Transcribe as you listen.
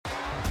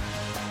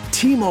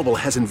T-Mobile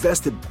has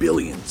invested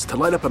billions to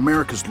light up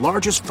America's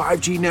largest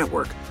 5G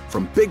network,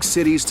 from big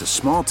cities to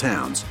small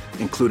towns,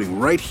 including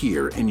right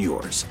here in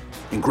yours.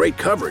 And great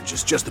coverage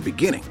is just the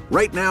beginning.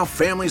 Right now,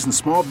 families and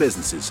small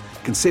businesses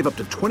can save up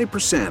to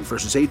 20%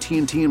 versus AT&T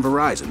and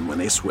Verizon when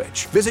they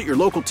switch. Visit your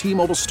local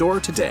T-Mobile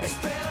store today.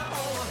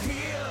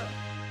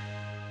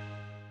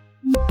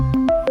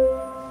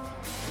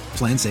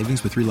 Plan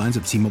savings with 3 lines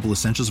of T-Mobile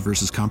Essentials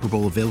versus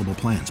comparable available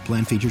plans.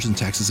 Plan features and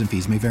taxes and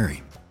fees may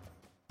vary.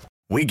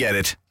 We get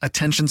it.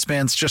 Attention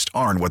spans just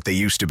aren't what they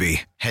used to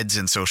be. Heads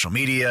in social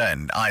media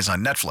and eyes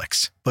on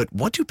Netflix. But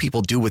what do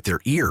people do with their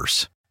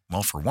ears?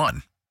 Well, for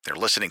one, they're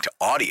listening to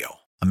audio.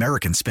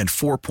 Americans spend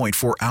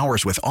 4.4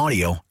 hours with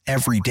audio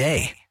every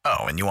day. Oh,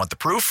 and you want the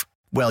proof?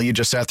 Well, you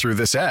just sat through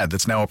this ad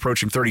that's now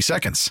approaching 30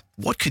 seconds.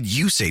 What could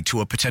you say to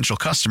a potential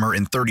customer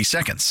in 30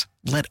 seconds?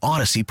 Let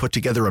Odyssey put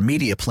together a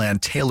media plan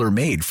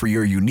tailor-made for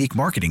your unique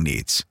marketing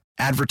needs.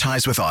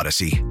 Advertise with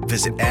Odyssey.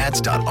 Visit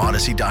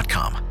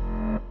ads.odyssey.com.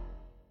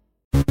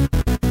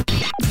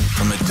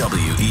 From the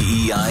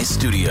WEEI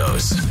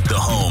studios, the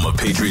home of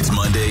Patriots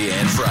Monday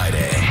and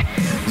Friday.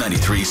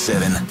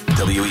 93.7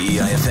 WEEI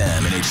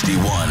FM and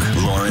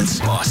HD1, Lawrence,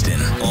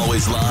 Boston.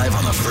 Always live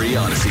on the free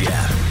Odyssey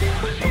app.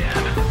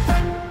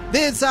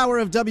 This hour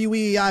of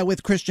WEEI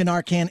with Christian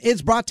Arcan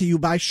is brought to you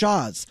by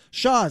Shaw's.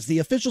 Shaw's, the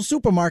official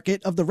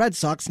supermarket of the Red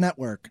Sox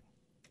network.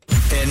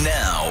 And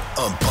now,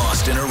 a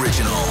Boston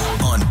original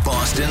on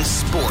Boston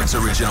Sports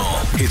Original.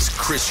 It's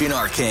Christian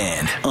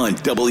Arcan on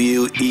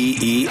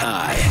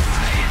WEEI.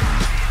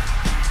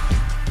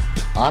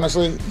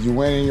 Honestly, you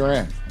win and you're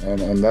in,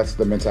 and that's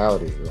the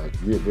mentality. Like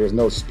there's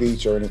no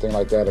speech or anything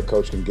like that a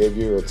coach can give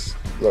you. It's,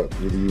 look,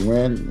 either you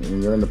win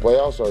and you're in the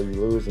playoffs or you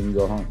lose and you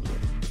go home.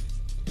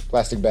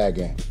 Plastic bag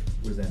game.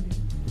 What does that mean?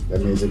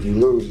 That means if you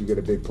lose, you get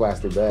a big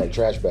plastic bag,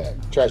 trash bag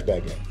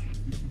game.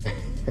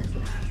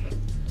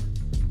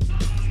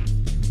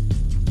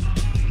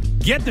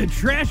 Get the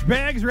trash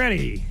bags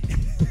ready.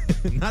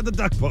 Not the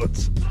duck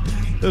boats.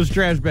 Those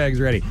trash bags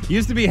ready.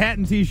 Used to be hat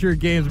and t-shirt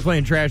games. We're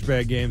playing trash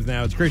bag games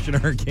now. It's Christian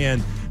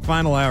Arcan.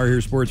 Final hour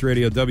here, Sports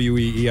Radio,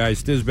 WEEI.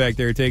 Stiz back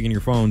there taking your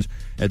phones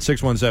at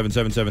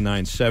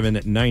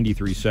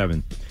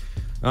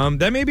 617-779-7937.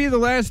 That may be the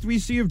last we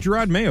see of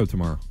Jerod Mayo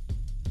tomorrow.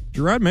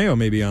 Jerod Mayo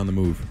may be on the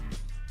move.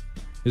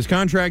 His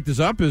contract is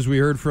up, as we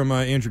heard from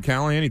Andrew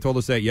Callahan. He told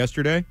us that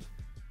yesterday.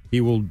 He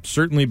will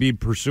certainly be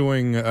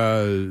pursuing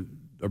a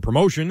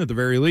promotion at the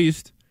very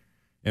least.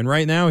 And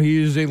right now,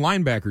 he is a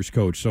linebackers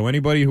coach. So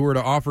anybody who were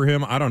to offer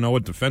him, I don't know, a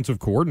defensive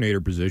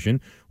coordinator position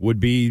would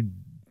be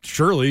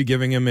surely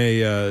giving him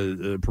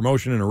a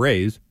promotion and a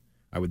raise,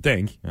 I would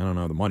think. I don't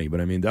know the money, but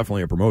I mean,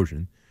 definitely a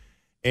promotion.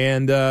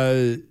 And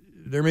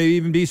there may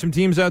even be some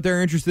teams out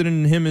there interested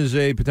in him as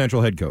a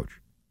potential head coach.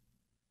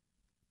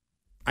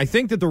 I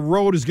think that the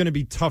road is going to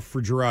be tough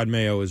for Jerod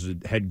Mayo as a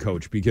head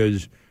coach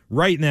because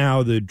right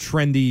now the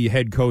trendy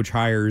head coach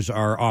hires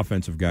are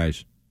offensive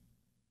guys.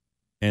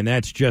 And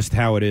that's just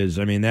how it is.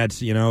 I mean, that's,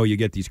 you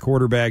get these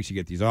quarterbacks, you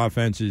get these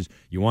offenses.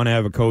 You want to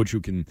have a coach who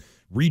can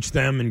reach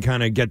them and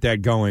kind of get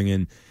that going.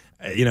 And,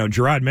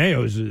 Jerod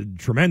Mayo is a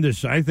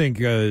tremendous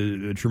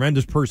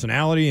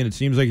personality, and it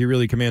seems like he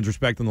really commands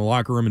respect in the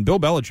locker room. And Bill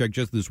Belichick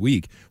just this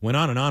week went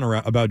on and on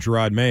about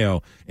Jerod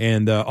Mayo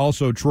and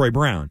also Troy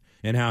Brown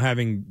and how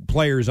having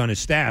players on his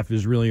staff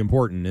is really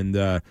important. And,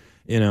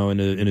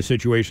 in a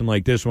situation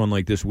like this one,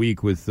 like this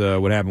week with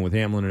what happened with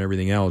Hamlin and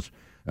everything else,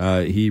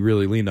 he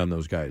really leaned on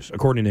those guys,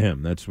 according to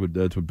him. That's what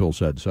Bill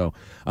said. So,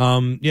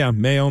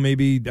 Mayo may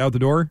be out the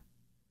door,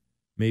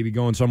 maybe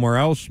going somewhere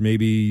else,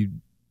 maybe,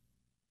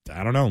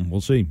 I don't know.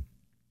 We'll see.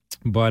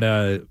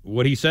 But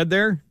what he said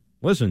there,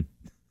 listen,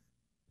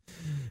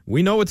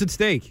 we know what's at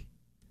stake.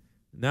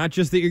 Not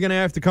just that you're going to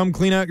have to come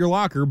clean out your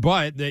locker,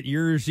 but that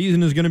your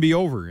season is going to be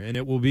over, and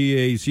it will be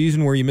a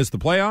season where you missed the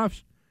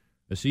playoffs,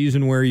 a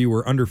season where you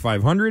were under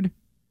 500,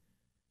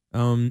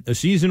 a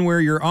season where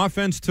your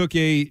offense took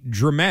a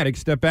dramatic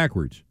step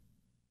backwards.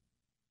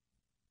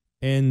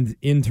 And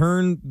in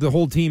turn, the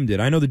whole team did.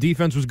 I know the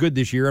defense was good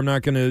this year. I'm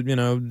not going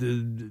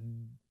to,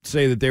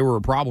 say that they were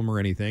a problem or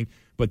anything,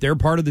 but they're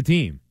part of the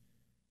team.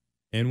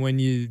 And when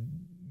you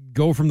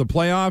go from the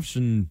playoffs,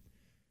 and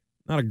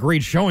not a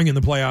great showing in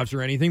the playoffs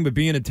or anything, but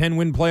being a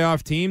 10-win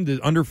playoff team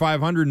to under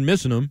 500 and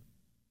missing them,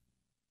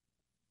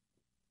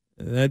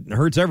 that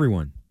hurts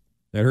everyone.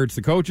 That hurts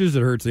the coaches,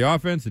 it hurts the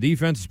offense, the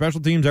defense, the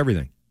special teams,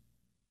 everything.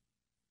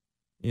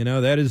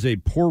 That is a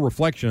poor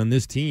reflection on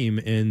this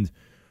team and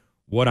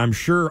what I'm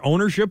sure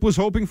ownership was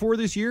hoping for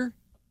this year.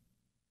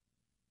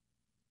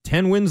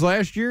 10 wins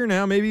last year,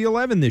 now maybe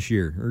 11 this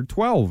year, or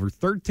 12, or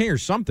 13, or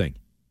something.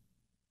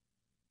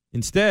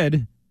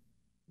 Instead,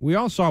 we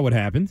all saw what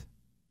happened.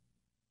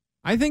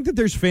 I think that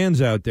there's fans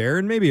out there,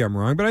 and maybe I'm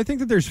wrong, but I think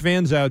that there's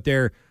fans out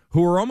there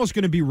who are almost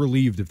going to be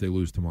relieved if they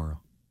lose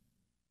tomorrow.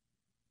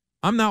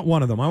 I'm not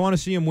one of them. I want to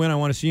see him win. I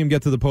want to see him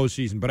get to the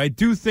postseason. But I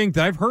do think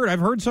that I've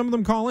heard some of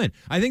them call in.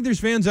 I think there's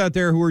fans out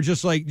there who are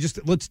just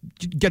let's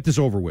get this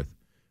over with.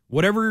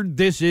 Whatever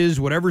this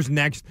is, whatever's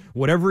next,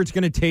 whatever it's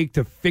going to take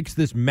to fix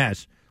this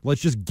mess,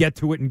 Let's just get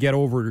to it and get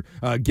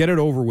it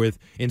over with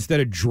instead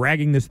of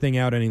dragging this thing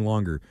out any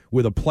longer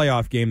with a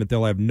playoff game that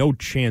they'll have no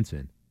chance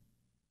in.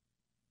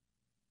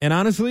 And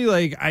honestly,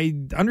 like, I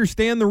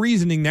understand the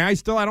reasoning now. I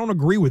don't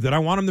agree with it. I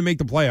want them to make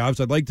the playoffs.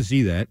 I'd like to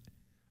see that.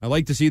 I'd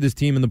like to see this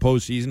team in the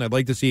postseason. I'd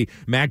like to see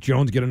Mac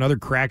Jones get another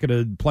crack at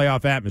a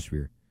playoff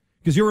atmosphere.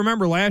 Because you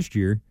remember last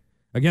year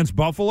against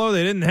Buffalo,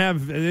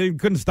 they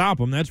couldn't stop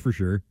him, that's for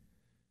sure.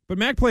 But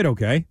Mac played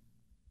okay.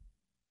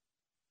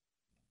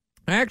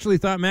 I actually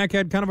thought Mac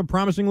had kind of a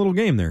promising little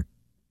game there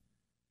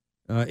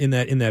in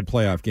that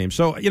playoff game.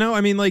 So,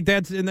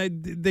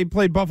 they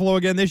played Buffalo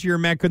again this year,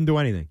 and Mac couldn't do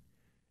anything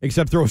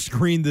except throw a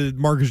screen to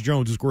Marcus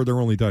Jones, who scored their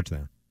only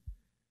touchdown.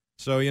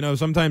 So,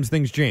 sometimes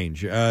things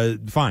change.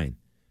 Fine.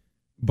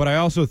 But I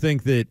also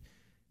think that,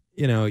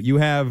 you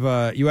have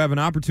an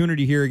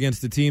opportunity here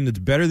against a team that's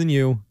better than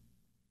you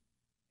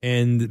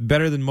and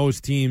better than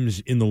most teams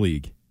in the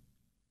league.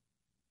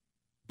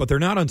 But they're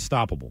not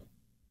unstoppable.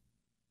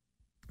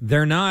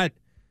 They're not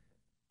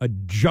a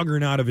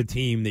juggernaut of a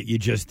team that you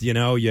just, you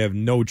have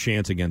no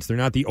chance against. They're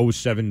not the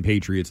 2007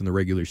 Patriots in the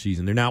regular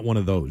season. They're not one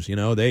of those.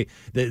 The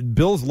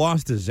Bills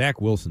lost to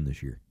Zach Wilson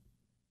this year.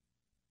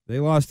 They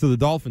lost to the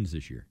Dolphins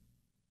this year.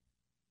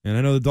 And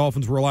I know the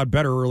Dolphins were a lot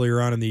better earlier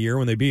on in the year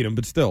when they beat them,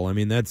 but still,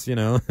 that's,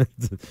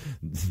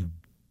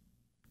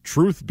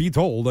 truth be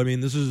told.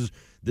 This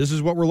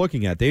is what we're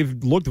looking at.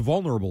 They've looked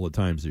vulnerable at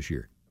times this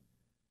year.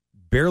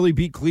 Barely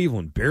beat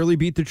Cleveland, barely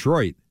beat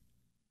Detroit.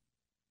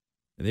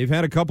 And they've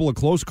had a couple of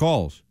close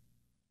calls.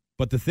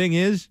 But the thing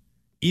is,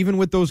 even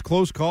with those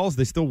close calls,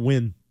 they still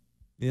win.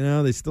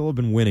 They still have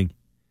been winning.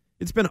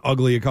 It's been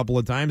ugly a couple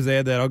of times. They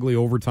had that ugly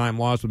overtime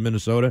loss with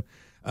Minnesota.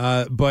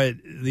 But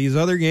these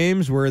other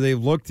games where they've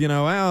looked, they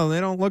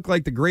don't look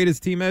like the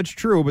greatest team. That's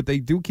true, but they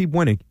do keep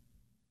winning.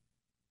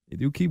 They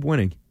do keep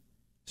winning.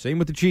 Same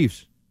with the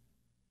Chiefs.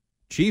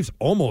 Chiefs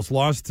almost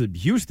lost to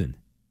Houston.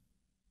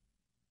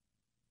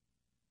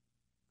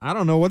 I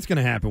don't know what's going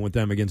to happen with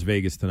them against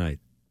Vegas tonight.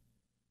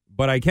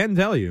 But I can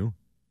tell you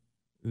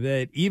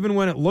that even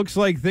when it looks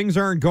like things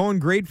aren't going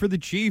great for the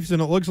Chiefs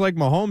and it looks like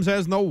Mahomes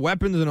has no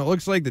weapons and it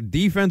looks like the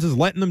defense is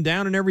letting them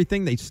down and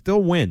everything, they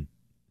still win.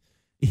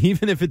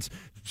 Even if it's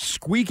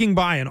squeaking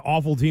by an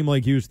awful team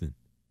like Houston.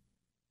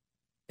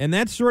 And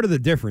that's sort of the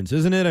difference,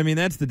 isn't it?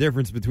 That's the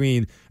difference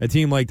between a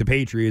team like the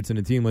Patriots and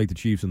a team like the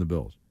Chiefs and the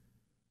Bills.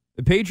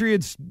 The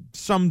Patriots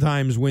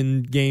sometimes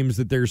win games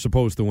that they're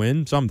supposed to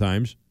win,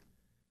 sometimes.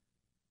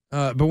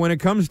 But when it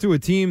comes to a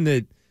team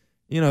that,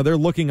 they're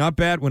looking up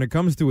at, when it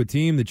comes to a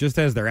team that just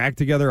has their act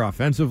together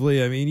offensively,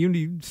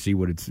 you see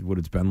what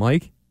it's been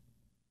like.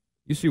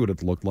 You see what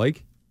it's looked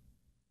like.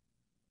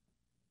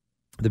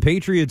 The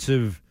Patriots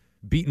have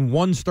beaten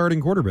one starting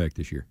quarterback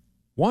this year.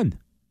 One.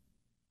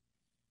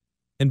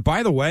 And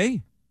by the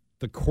way,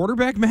 the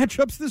quarterback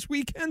matchups this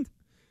weekend,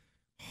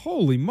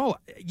 holy moly,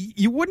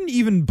 you wouldn't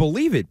even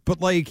believe it, but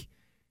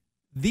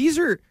these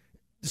are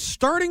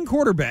starting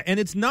quarterback, and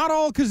it's not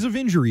all because of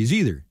injuries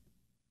either.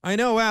 I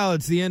know, Al,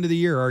 it's the end of the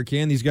year,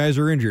 Arcan. These guys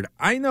are injured.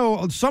 I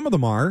know some of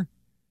them are,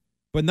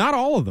 but not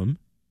all of them.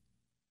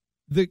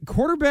 The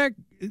quarterback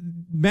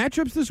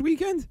matchups this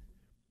weekend,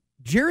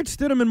 Jarrett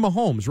Stidham and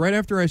Mahomes right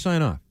after I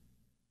sign off.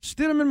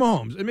 Stidham and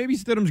Mahomes. And maybe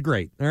Stidham's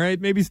great, all right?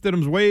 Maybe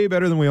Stidham's way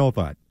better than we all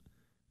thought,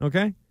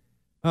 okay?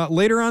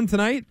 Later on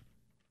tonight,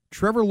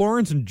 Trevor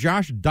Lawrence and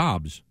Josh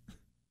Dobbs.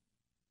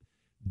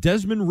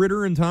 Desmond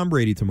Ridder and Tom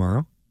Brady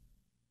tomorrow.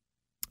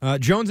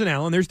 Jones and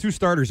Allen, there's two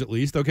starters at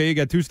least. Okay, you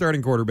got two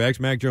starting quarterbacks,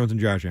 Mac Jones and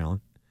Josh Allen.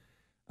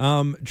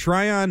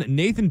 Try on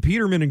Nathan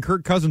Peterman and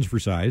Kirk Cousins for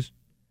size.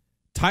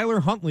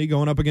 Tyler Huntley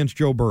going up against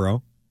Joe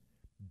Burrow.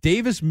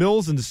 Davis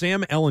Mills and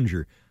Sam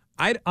Ehlinger.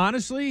 I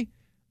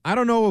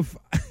don't know if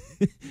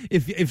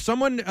if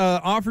someone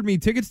offered me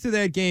tickets to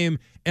that game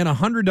and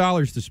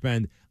 $100 to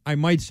spend, I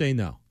might say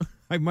no.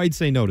 I might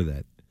say no to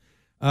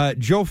that.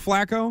 Joe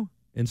Flacco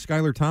and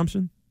Skylar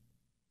Thompson.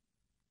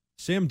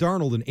 Sam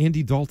Darnold and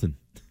Andy Dalton.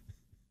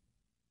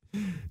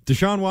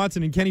 Deshaun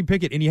Watson and Kenny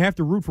Pickett, and you have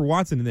to root for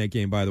Watson in that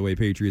game, by the way,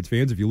 Patriots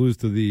fans, if you lose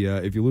to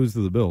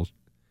the Bills.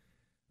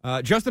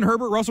 Justin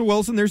Herbert, Russell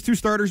Wilson, there's two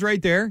starters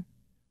right there.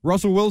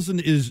 Russell Wilson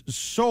is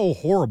so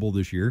horrible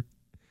this year,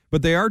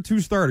 but they are two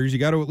starters. You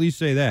got to at least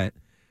say that.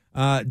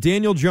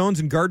 Daniel Jones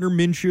and Gardner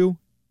Minshew.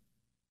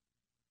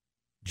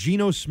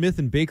 Geno Smith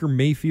and Baker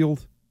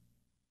Mayfield.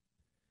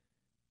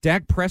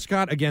 Dak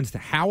Prescott against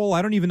Howell.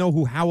 I don't even know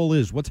who Howell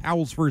is. What's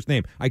Howell's first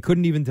name? I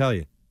couldn't even tell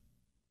you.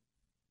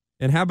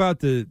 And how about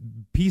the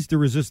piece de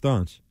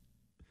resistance?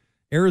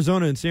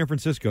 Arizona and San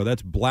Francisco.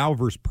 That's Blau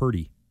versus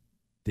Purdy.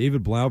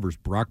 David Blau versus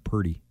Brock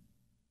Purdy.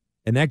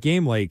 And that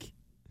game,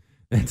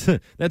 that's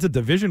a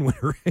division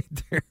winner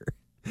right there.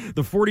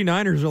 The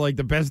 49ers are like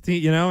the best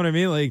team, you know what I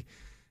mean?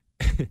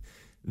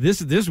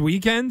 This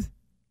weekend,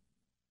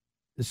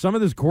 some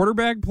of this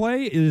quarterback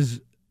play is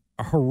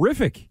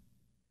horrific.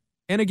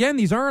 And again,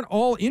 these aren't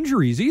all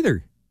injuries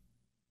either.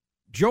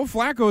 Joe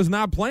Flacco is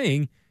not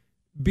playing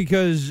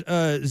because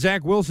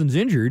Zach Wilson's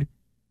injured.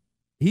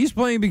 He's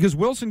playing because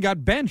Wilson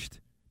got benched.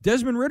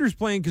 Desmond Ridder's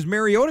playing because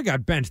Mariota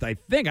got benched, I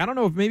think. I don't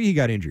know if maybe he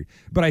got injured,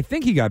 but I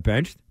think he got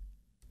benched.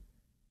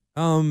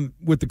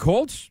 With the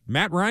Colts,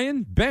 Matt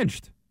Ryan,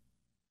 benched.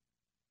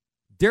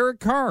 Derek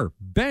Carr,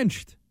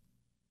 benched.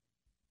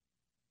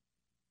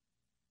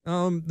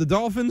 The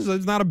Dolphins,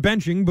 it's not a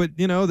benching, but,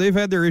 they've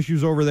had their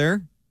issues over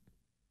there.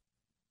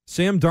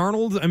 Sam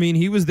Darnold,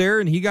 he was there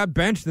and he got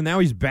benched, and now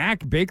he's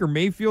back. Baker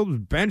Mayfield was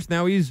benched.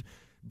 Now he's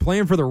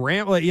playing for the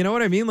Rams. You know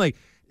what I mean? A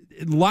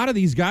lot of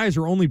these guys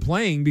are only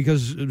playing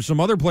because some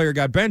other player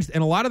got benched,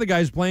 and a lot of the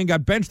guys playing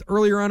got benched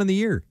earlier on in the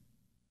year.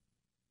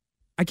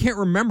 I can't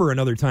remember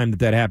another time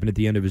that happened at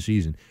the end of a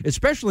season,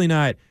 especially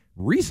not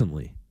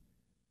recently.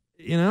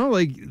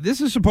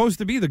 This is supposed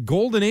to be the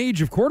golden age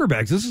of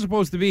quarterbacks. This is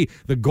supposed to be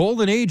the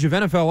golden age of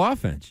NFL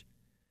offense.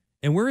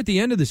 And we're at the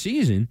end of the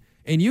season,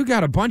 and you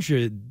got a bunch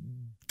of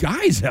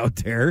guys out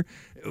there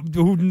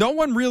who no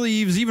one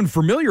really is even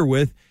familiar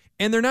with,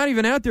 and they're not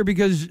even out there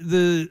because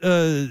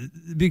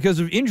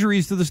of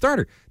injuries to the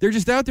starter. They're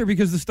just out there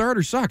because the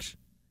starter sucks,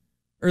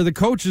 or the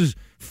coach is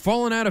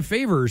falling out of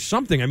favor or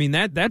something.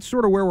 That's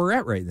sort of where we're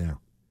at right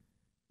now.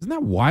 Isn't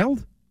that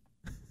wild?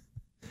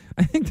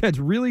 I think that's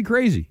really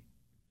crazy.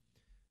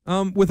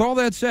 With all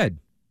that said,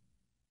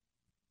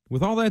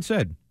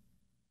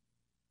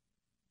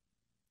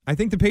 I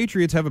think the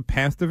Patriots have a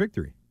path to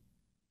victory.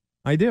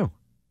 I do.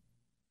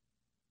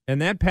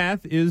 And that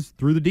path is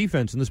through the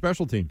defense and the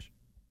special teams.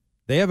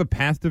 They have a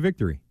path to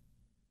victory.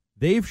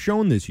 They've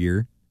shown this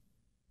year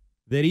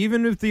that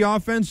even if the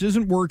offense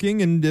isn't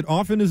working, and it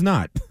often is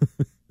not,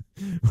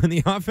 when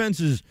the offense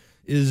is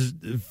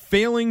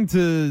failing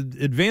to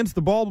advance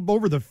the ball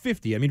over the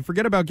 50,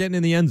 forget about getting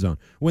in the end zone.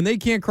 When they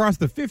can't cross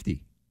the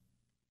 50,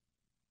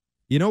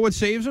 you know what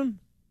saves them?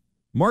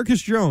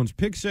 Marcus Jones,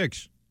 pick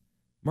 6.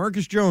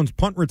 Marcus Jones,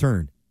 punt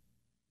return.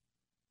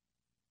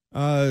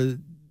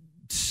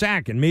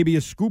 Sack and maybe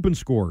a scoop and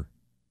score.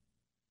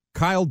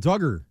 Kyle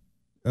Duggar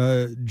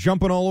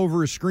jumping all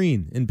over a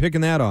screen and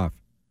picking that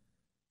off.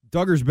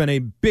 Duggar's been a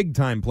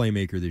big-time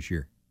playmaker this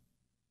year.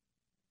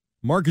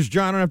 Marcus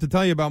Jones, I don't have to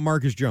tell you about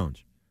Marcus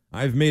Jones.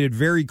 I've made it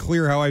very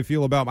clear how I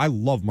feel about him. I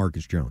love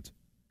Marcus Jones.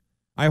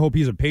 I hope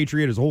he's a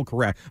Patriot his whole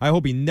career. I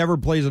hope he never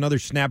plays another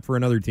snap for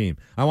another team.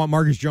 I want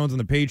Marcus Jones and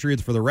the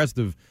Patriots for the rest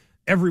of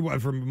everyone,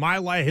 from my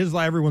life, his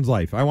life, everyone's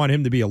life. I want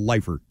him to be a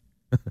lifer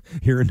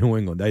here in New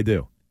England. I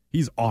do.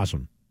 He's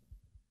awesome.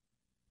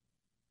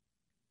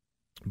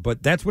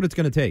 But that's what it's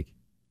going to take.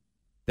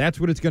 That's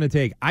what it's going to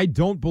take. I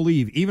don't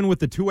believe, even with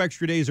the 2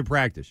 extra days of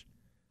practice,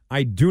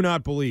 I do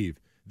not believe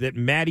that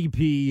Matty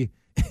P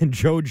and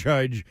Joe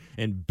Judge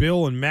and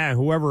Bill and Matt,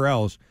 whoever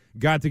else,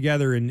 got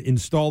together and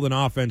installed an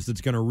offense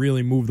that's going to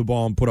really move the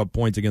ball and put up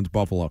points against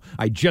Buffalo.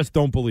 I just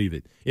don't believe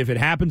it. If it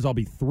happens, I'll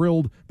be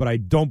thrilled, but I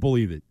don't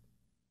believe it.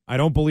 I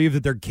don't believe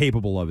that they're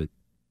capable of it.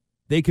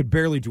 They could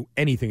barely do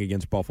anything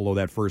against Buffalo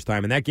that first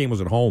time, and that game was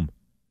at home.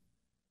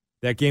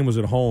 That game was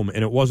at home,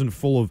 and it wasn't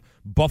full of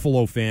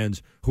Buffalo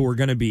fans who are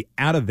going to be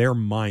out of their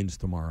minds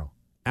tomorrow.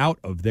 Out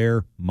of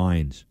their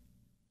minds.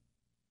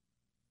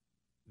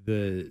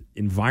 The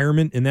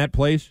environment in that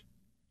place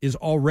is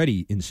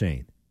already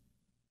insane.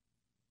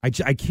 I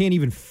can't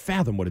even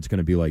fathom what it's going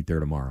to be like there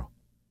tomorrow.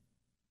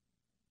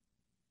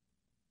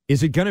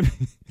 Is it going to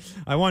be,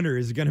 I wonder,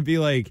 is it going to be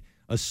like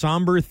a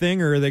somber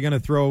thing, or are they going to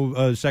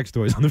throw sex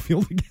toys on the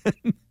field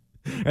again?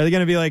 Are they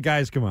going to be like,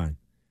 guys, come on,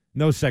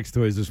 no sex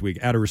toys this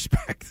week, out of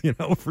respect,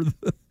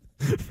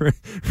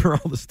 for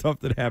all the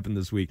stuff that happened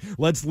this week.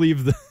 Let's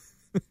leave the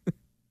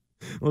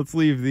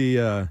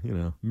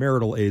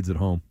marital aids at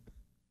home.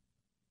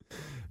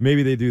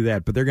 Maybe they do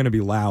that, but they're going to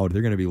be loud.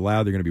 They're going to be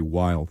loud. They're going to be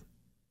wild.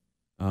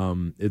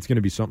 It's going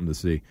to be something to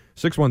see.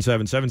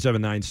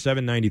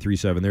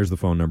 617-779-7937. There's the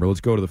phone number.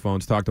 Let's go to the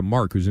phones. Talk to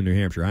Mark, who's in New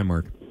Hampshire. Hi,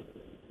 Mark.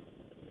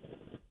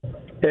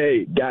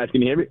 Hey, guys,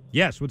 can you hear me?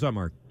 Yes. What's up,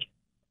 Mark?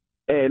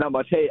 Hey, not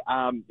much. Hey,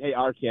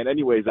 Arcan.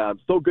 Anyways,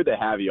 so good to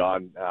have you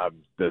on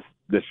this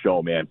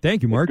show, man.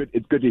 Thank you, Mark.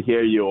 It's good to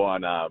hear you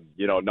on,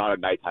 not at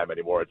nighttime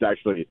anymore. It's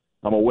actually,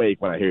 I'm awake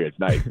when I hear it's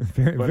night.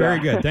 very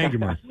good. Thank you,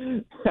 Mark.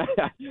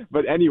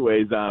 But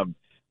anyways,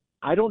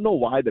 I don't know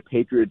why the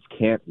Patriots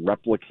can't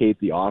replicate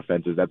the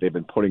offenses that they've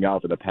been putting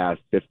out for the past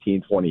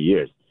 15, 20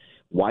 years.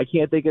 Why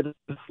can't they get a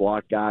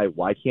slot guy?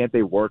 Why can't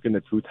they work in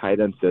the 2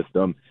 tight end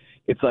system?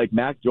 It's like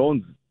Mac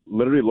Jones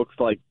literally looks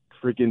like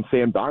freaking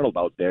Sam Darnold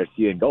out there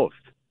seeing ghosts.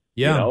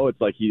 Yeah.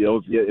 It's like he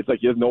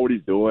doesn't know what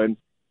he's doing.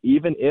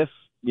 Even if,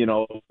 you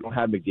don't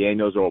have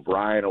McDaniels or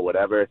O'Brien or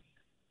whatever,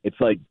 it's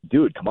like,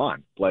 dude, come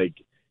on. Like,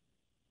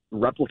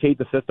 replicate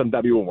the system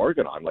that we were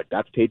working on. Like,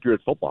 that's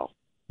Patriots football.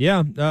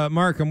 Yeah,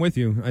 Mark, I'm with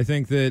you. I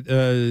think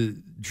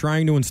that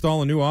trying to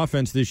install a new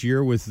offense this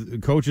year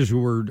with coaches who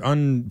were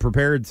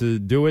unprepared to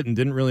do it and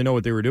didn't really know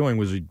what they were doing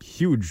was a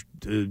huge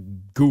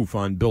goof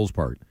on Bill's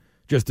part.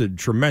 Just a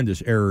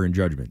tremendous error in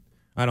judgment.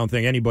 I don't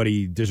think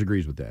anybody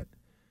disagrees with that.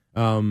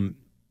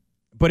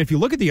 But if you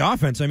look at the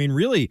offense,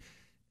 really,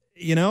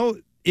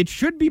 it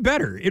should be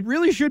better. It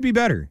really should be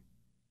better.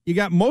 You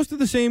got most of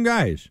the same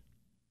guys.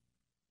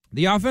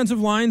 The offensive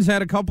line's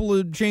had a couple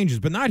of changes,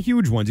 but not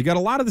huge ones. You got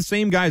a lot of the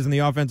same guys in the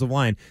offensive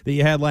line that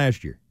you had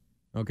last year.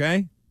 Okay?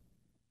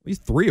 At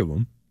least 3 of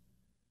them.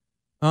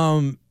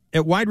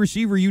 at wide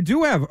receiver, you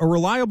do have a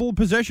reliable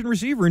possession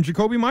receiver in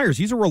Jacoby Myers.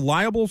 He's a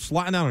reliable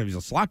slot. I don't know if he's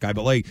a slot guy,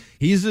 but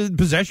he's a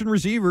possession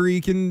receiver.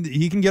 He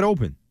can get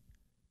open.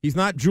 He's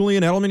not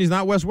Julian Edelman. He's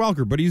not Wes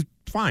Welker, but he's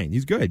fine.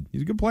 He's good.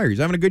 He's a good player. He's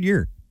having a good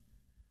year.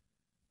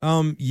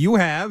 You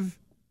have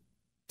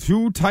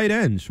 2 tight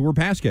ends who are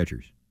pass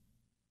catchers.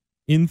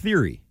 In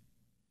theory,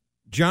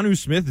 Jonnu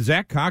Smith.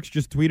 Zach Cox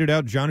just tweeted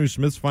out Jonnu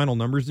Smith's final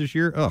numbers this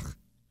year. Ugh.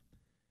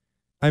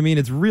 I mean,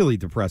 it's really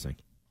depressing.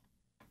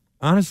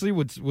 Honestly,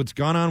 what's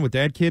gone on with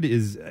that kid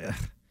is,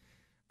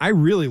 I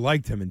really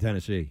liked him in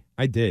Tennessee.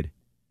 I did.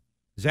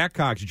 Zach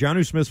Cox,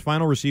 Jonnu Smith's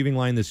final receiving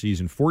line this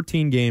season,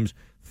 14 games,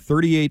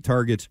 38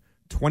 targets,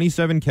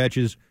 27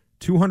 catches,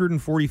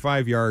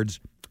 245 yards,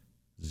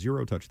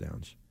 0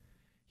 touchdowns.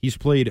 He's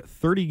played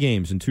 30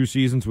 games in 2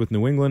 seasons with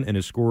New England and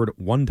has scored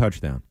 1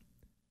 touchdown.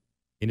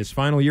 In his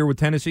final year with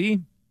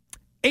Tennessee,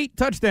 8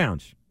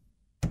 touchdowns.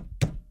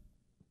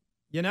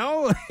 You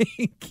know,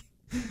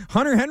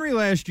 Hunter Henry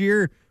last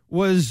year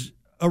was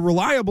a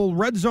reliable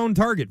red zone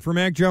target for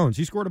Mac Jones.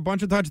 He scored a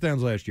bunch of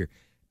touchdowns last year.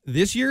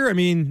 This year, I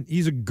mean,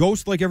 he's a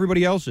ghost like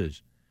everybody else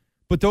is.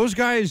 But those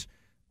guys,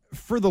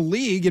 for the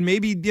league, and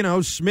maybe,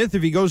 Smith,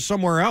 if he goes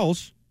somewhere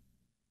else,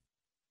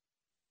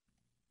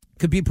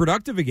 could be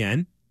productive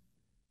again.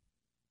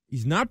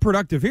 He's not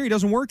productive here. He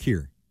doesn't work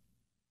here.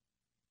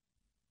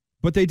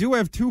 But they do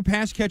have 2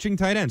 pass-catching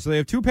tight ends. So they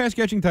have 2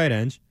 pass-catching tight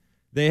ends.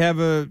 They have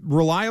a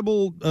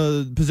reliable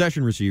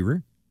possession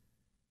receiver.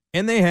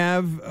 And they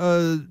have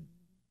a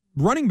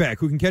running back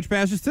who can catch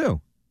passes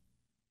too.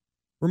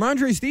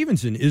 Ramondre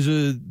Stevenson is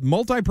a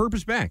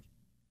multi-purpose back.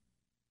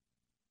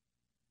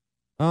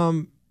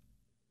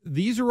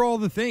 These are all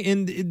the things.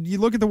 And you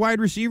look at the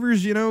wide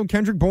receivers,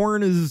 Kendrick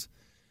Bourne is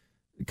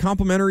a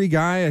complimentary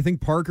guy. I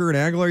think Parker and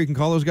Aguilar, you can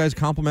call those guys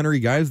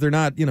complimentary guys. They're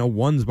not,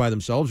 ones by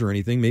themselves or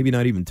anything, maybe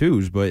not even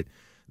 2s, but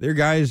they're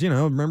guys,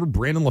 remember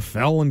Brandon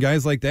LaFell and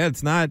guys like that.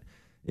 It's not,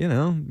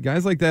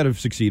 guys like that have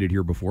succeeded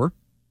here before.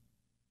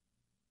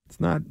 It's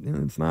not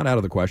out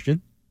of the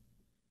question,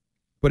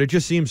 but it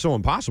just seems so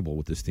impossible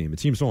with this team. It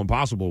seems so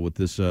impossible with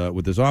this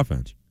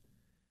offense.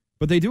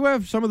 But they do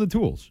have some of the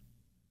tools,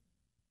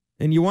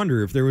 and you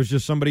wonder if there was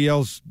just somebody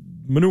else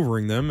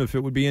maneuvering them, if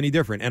it would be any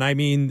different. And I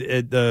mean,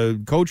 at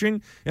the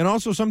coaching, and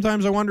also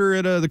sometimes I wonder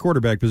at the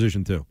quarterback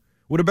position too.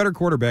 Would a better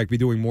quarterback be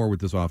doing more with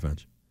this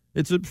offense?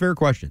 It's a fair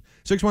question.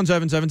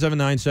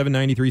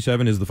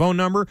 617-779-7937 is the phone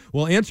number.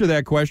 We'll answer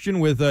that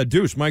question with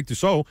Deuce. Mike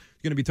Dussault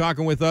is going to be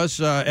talking with us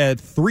at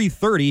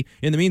 3:30.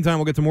 In the meantime,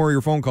 we'll get to more of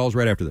your phone calls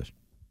right after this.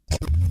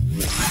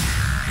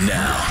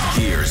 Now,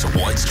 here's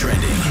what's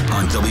trending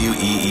on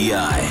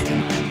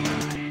WEEI.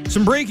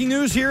 Some breaking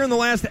news here in the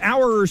last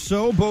hour or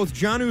so. Both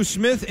Jonnu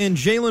Smith and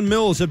Jalen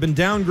Mills have been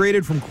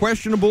downgraded from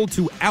questionable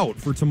to out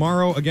for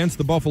tomorrow against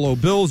the Buffalo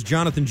Bills.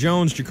 Jonathan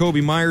Jones,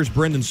 Jacoby Myers,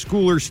 Brendan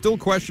Schooler still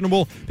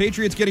questionable.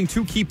 Patriots getting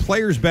 2 key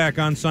players back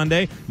on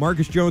Sunday.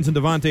 Marcus Jones and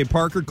Devontae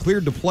Parker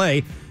cleared to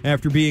play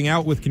after being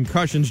out with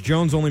concussions.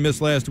 Jones only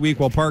missed last week,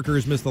 while Parker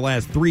has missed the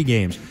last 3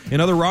 games.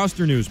 In other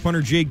roster news,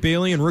 punter Jake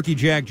Bailey and rookie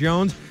Jack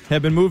Jones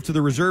have been moved to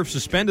the reserve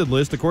suspended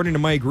list. According to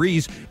Mike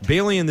Reese,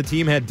 Bailey and the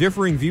team had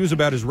differing views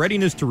about his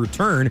readiness to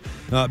return.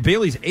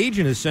 Bailey's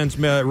agent has since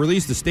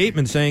released a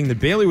statement saying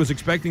that Bailey was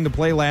expecting to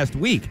play last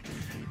week.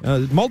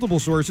 Multiple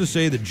sources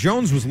say that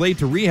Jones was late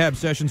to rehab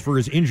sessions for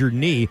his injured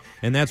knee,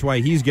 and that's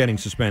why he's getting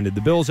suspended. The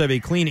Bills have a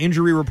clean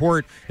injury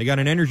report. They got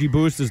an energy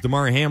boost as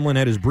Damar Hamlin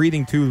had his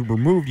breathing tube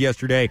removed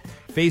yesterday.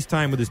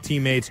 FaceTime with his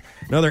teammates.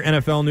 Another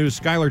NFL news,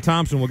 Skylar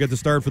Thompson will get the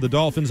start for the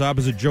Dolphins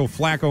opposite Joe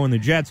Flacco and the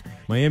Jets.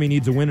 Miami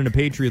needs a win and a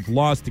Patriots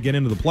loss to get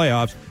into the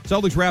playoffs.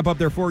 Celtics wrap up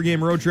their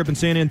 4-game road trip in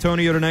San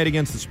Antonio tonight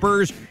against the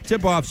Spurs.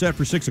 Tip-off set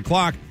for 6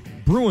 o'clock.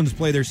 Bruins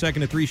play their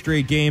second of 3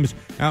 straight games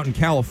out in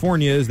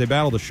California as they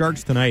battle the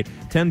Sharks tonight.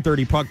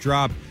 10:30 puck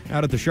drop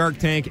out at the Shark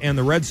Tank, and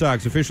the Red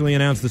Sox officially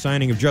announced the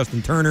signing of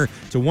Justin Turner.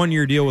 It's a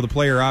 1-year deal with a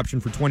player option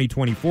for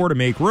 2024 to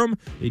make room.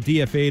 They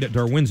DFA'd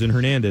Darwinzon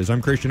Hernandez.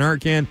 I'm Christian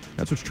Arcand.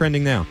 That's what's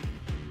trending now.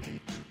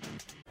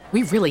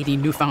 We really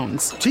need new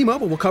phones.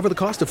 T-Mobile will cover the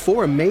cost of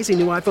 4 amazing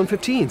new iPhone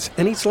 15s,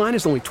 and each line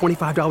is only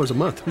 $25 a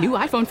month. New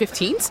iPhone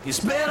 15s?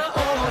 It's better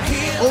over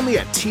here. Only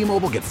at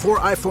T-Mobile, get 4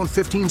 iPhone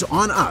 15s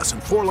on us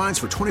and 4 lines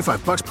for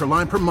 $25 per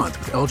line per month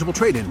with eligible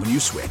trade-in when you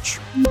switch.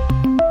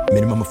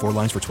 Minimum of 4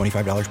 lines for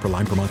 $25 per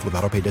line per month with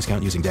autopay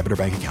discount using debit or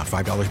bank account.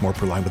 $5 more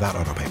per line without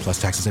autopay,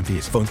 plus taxes and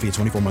fees. Phone fee at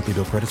 24 monthly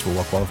bill credits for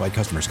well-qualified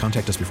customers.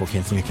 Contact us before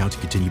canceling account to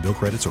continue bill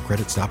credits or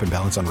credit stop and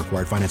balance on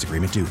required finance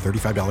agreement due.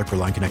 $35 per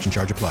line connection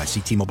charge applies. See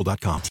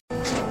T-Mobile.com.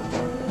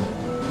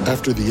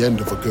 After the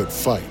end of a good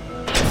fight,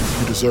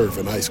 you deserve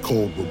an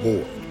ice-cold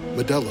reward.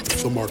 Modelo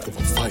is the mark of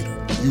a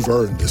fighter. You've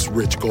earned this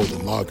rich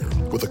golden lager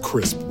with a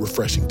crisp,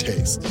 refreshing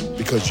taste.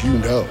 Because you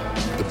know,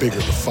 the bigger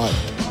the fight,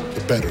 the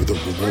better the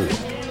reward.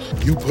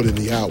 You put in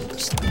the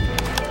hours,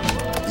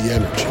 the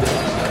energy,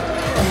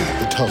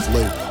 the tough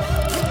labor.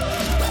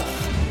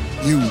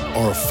 You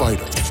are a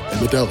fighter, and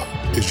Modelo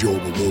is your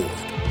reward.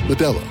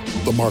 Modelo,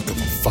 the mark of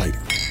a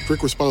fighter.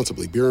 Drink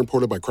responsibly. Beer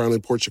imported by Crown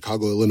Imports,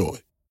 Chicago, Illinois.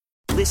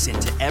 Listen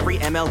to every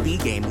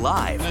MLB game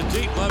live. In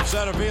the deep left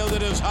center field,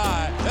 it is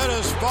high, it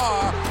is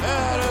far,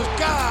 it is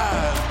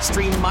gone.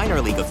 Stream minor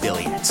league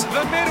affiliates.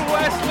 The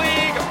Midwest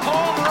League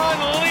home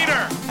run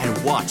leader.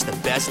 And watch the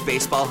best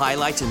baseball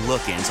highlights and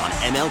look-ins on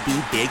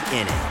MLB Big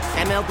Inning.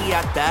 MLB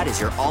At Bat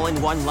is your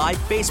all-in-one live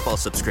baseball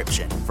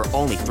subscription for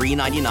only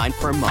 $3.99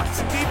 per month.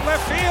 Deep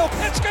left field,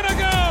 it's gonna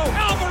go.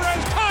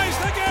 Alvarez ties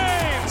the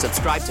game.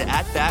 Subscribe to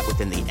At Bat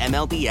within the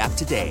MLB app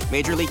today.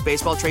 Major League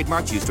Baseball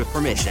trademarks used with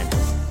permission.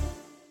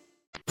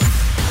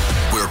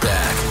 We're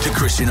back to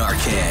Christian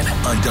Arcand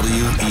on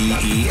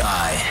WEEI.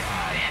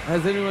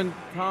 Has anyone,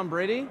 Tom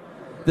Brady?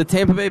 The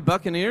Tampa Bay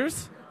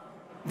Buccaneers?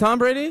 Tom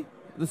Brady?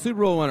 The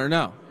Super Bowl winner?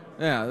 No.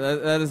 Yeah,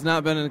 that has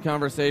not been in the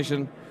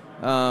conversation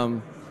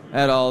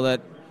at all.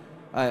 That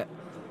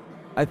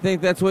I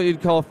think that's what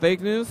you'd call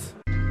fake news.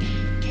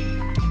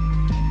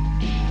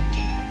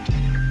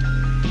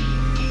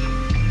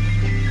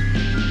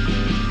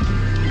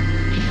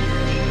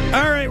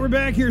 All right, we're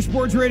back here,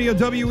 Sports Radio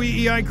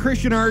WEEI,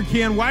 Christian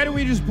Arcand. Why do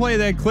we just play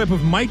that clip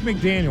of Mike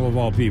McDaniel, of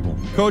all people,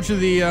 coach of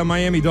the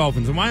Miami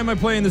Dolphins? And why am I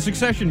playing the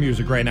Succession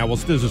music right now while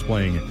Stiz is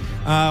playing it?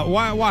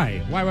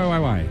 Why?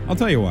 I'll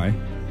tell you why.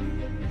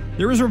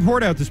 There was a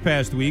report out this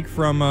past week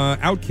from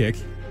Outkick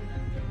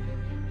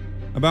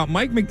about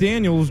Mike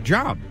McDaniel's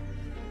job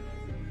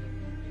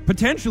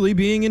potentially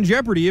being in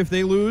jeopardy if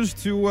they lose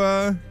to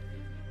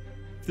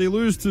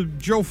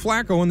Joe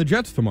Flacco and the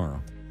Jets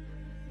tomorrow.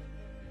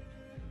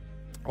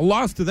 A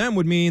loss to them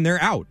would mean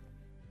they're out.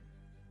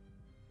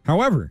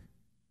 However,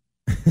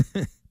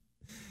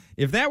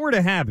 if that were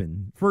to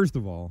happen, first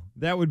of all,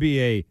 that would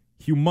be a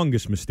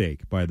humongous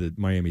mistake by the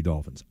Miami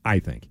Dolphins, I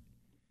think.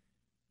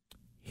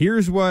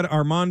 Here's what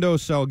Armando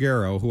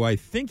Salguero, who I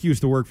think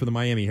used to work for the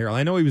Miami Herald,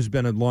 I know he was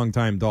been a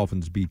long-time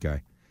Dolphins beat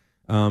guy,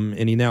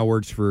 and he now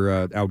works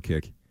for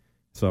Outkick,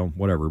 so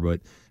whatever.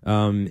 But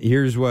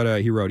here's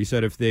what he wrote. He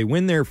said, if they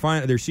win their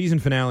season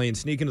finale and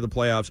sneak into the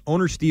playoffs,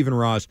 owner Stephen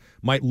Ross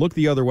might look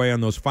the other way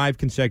on those 5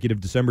 consecutive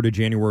December to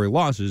January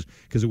losses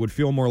because it would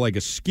feel more like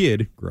a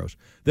skid, gross,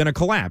 than a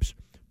collapse.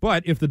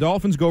 But if the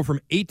Dolphins go from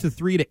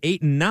 8-3 to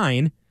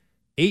 8-9,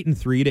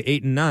 8-3 to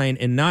 8-9,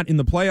 and not in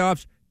the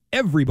playoffs,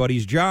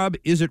 everybody's job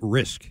is at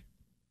risk.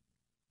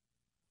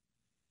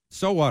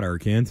 So what,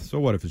 Arcand? So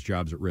what if his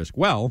job's at risk?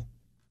 Well,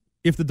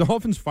 if the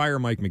Dolphins fire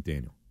Mike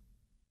McDaniel,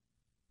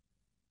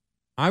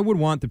 I would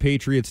want the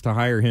Patriots to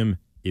hire him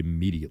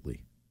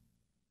immediately.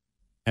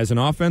 As an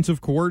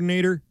offensive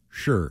coordinator,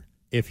 sure.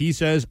 If he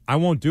says, I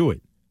won't do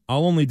it,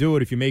 I'll only do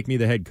it if you make me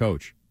the head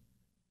coach,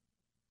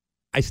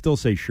 I still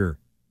say sure.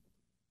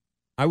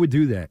 I would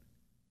do that.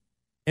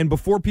 And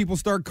before people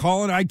start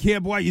calling, I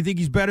can't believe you think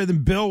he's better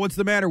than Bill. What's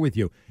the matter with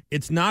you?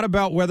 It's not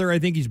about whether I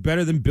think he's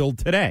better than Bill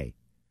today.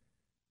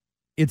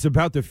 It's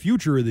about the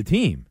future of the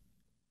team.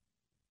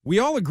 We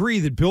all agree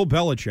that Bill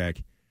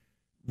Belichick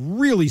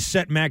really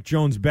set Mac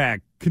Jones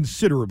back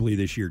considerably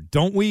this year,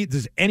 don't we?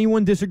 Does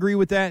anyone disagree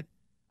with that?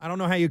 I don't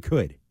know how you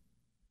could.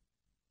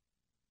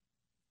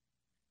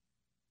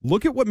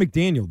 Look at what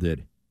McDaniel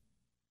did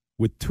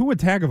with Tua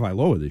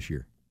Tagovailoa this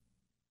year.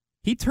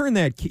 He turned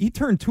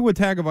Tua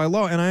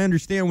Tagovailoa, and I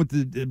understand with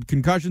the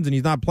concussions, and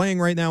he's not playing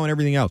right now and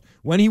everything else.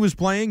 When he was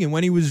playing, and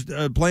when he was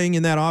playing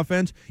in that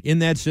offense, in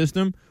that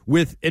system,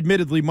 with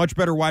admittedly much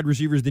better wide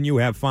receivers than you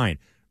have, fine.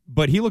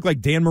 But he looked like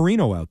Dan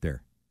Marino out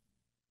there.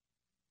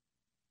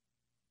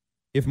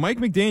 If Mike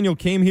McDaniel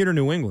came here to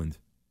New England,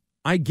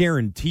 I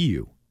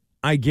guarantee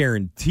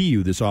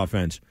you this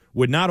offense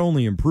would not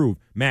only improve,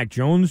 Mac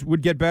Jones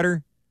would get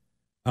better.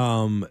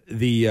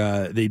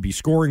 They'd be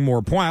scoring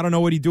more points. I don't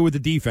know what he'd do with the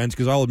defense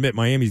because I'll admit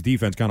Miami's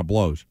defense kind of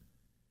blows.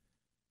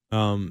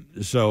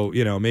 So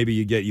maybe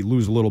you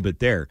lose a little bit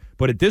there.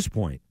 But at this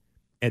point,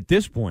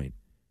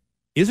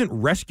 isn't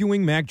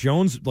rescuing Mac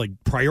Jones like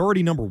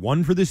priority number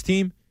 1 for this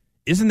team?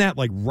 Isn't that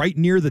like right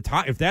near the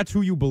top? If that's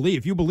who you believe,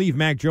 if you believe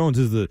Mac Jones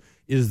is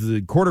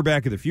the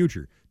quarterback of the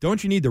future,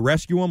 don't you need to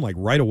rescue him like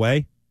right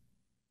away?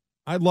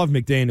 I'd love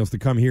McDaniels to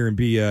come here and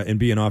be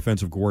an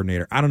offensive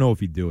coordinator. I don't know if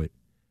he'd do it.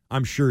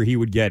 I'm sure he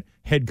would get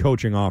head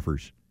coaching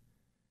offers.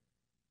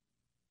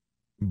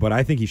 But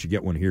I think he should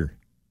get one here.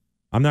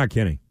 I'm not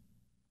kidding.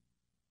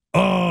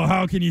 Oh,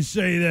 how can you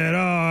say that? Oh,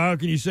 how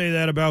can you say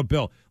that about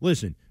Bill?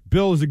 Listen,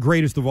 Bill is the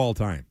greatest of all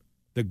time.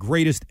 The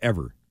greatest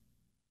ever.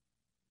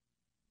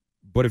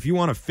 But if you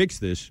want to fix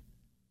this,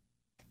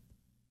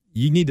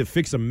 you need to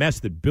fix a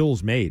mess that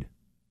Bill's made.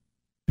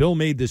 Bill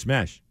made this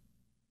mess.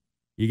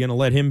 You going to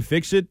let him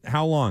fix it?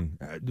 How long?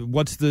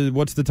 What's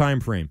the time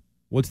frame?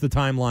 What's the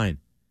timeline?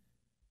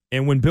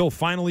 And when Bill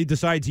finally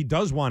decides he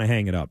does want to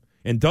hang it up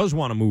and does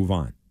want to move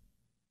on,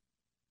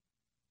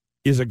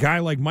 is a guy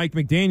like Mike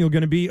McDaniel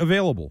going to be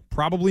available?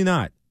 Probably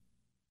not.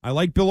 I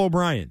like Bill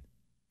O'Brien.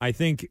 I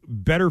think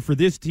better for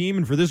this team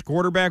and for this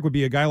quarterback would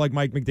be a guy like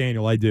Mike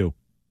McDaniel. I do.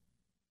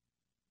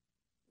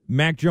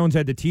 Mac Jones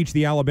had to teach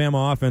the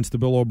Alabama offense to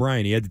Bill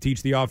O'Brien. He had to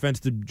teach the offense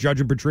to Judge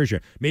and Patricia.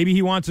 Maybe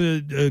he wants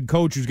a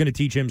coach who's going to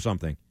teach him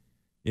something.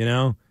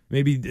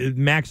 Maybe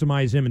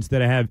maximize him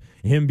instead of have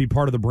him be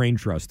part of the brain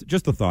trust.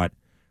 Just a thought.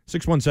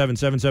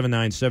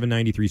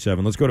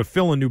 617-779-7937. Let's go to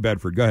Phil in New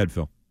Bedford. Go ahead,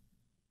 Phil.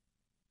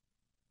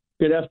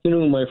 Good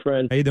afternoon, my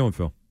friend. How you doing,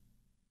 Phil?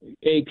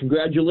 Hey,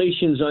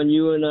 congratulations on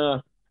you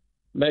and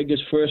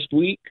Mega's first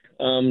week.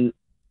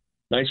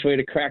 Nice way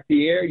to crack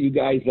the air. You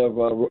guys have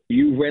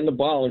you ran the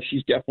ball, and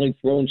she's definitely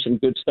thrown some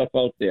good stuff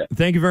out there.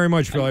 Thank you very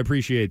much, Phil. I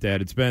appreciate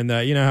that. It's been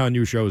you know how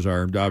new shows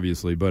are,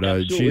 obviously,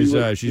 but she's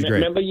great.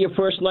 Remember your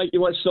first night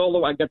you went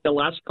solo? I got the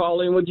last call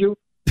in with you.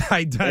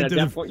 And at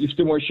that point, you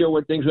still weren't sure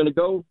where things were going to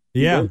go.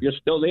 Yeah, you're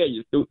still there.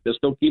 They're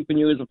still keeping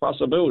you as a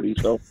possibility.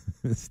 So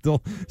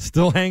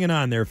still hanging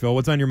on there, Phil.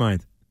 What's on your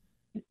mind?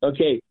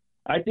 Okay,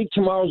 I think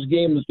tomorrow's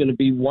game is going to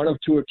be one of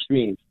two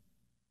extremes.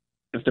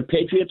 If the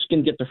Patriots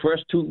can get the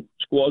first two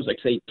scores, like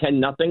say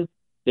 10-0,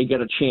 they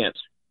get a chance.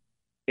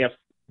 If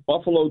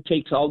Buffalo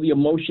takes all the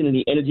emotion and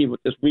the energy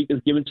what this week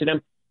is given to them,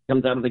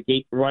 comes out of the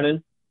gate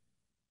running,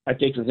 I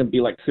think it's going to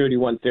be like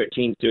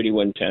 31-13,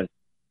 31-10.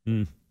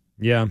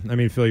 Yeah, I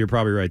mean, Phil, you're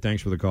probably right.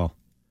 Thanks for the call.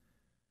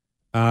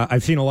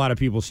 I've seen a lot of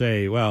people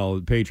say, well,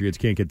 the Patriots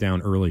can't get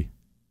down early.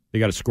 They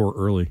got to score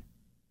early.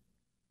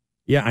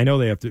 Yeah, I know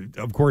they have to.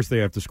 Of course they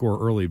have to score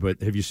early,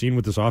 but have you seen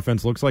what this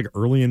offense looks like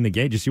early in the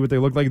game? Did you see what they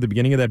looked like at the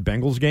beginning of that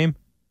Bengals game?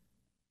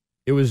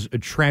 It was a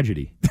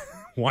tragedy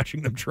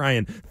watching them try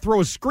and throw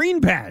a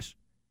screen pass.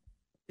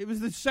 It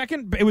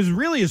was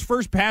really his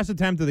first pass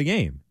attempt of the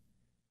game.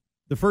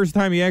 The first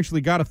time he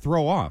actually got a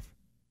throw off.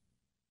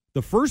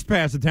 The first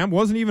pass attempt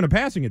wasn't even a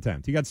passing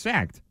attempt. He got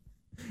sacked.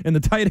 And the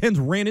tight ends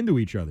ran into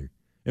each other.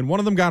 And one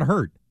of them got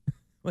hurt.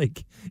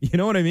 Like, you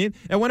know what I mean?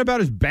 It went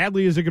about as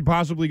badly as it could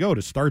possibly go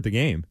to start the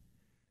game.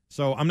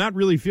 So I'm not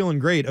really feeling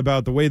great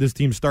about the way this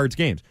team starts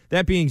games.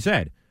 That being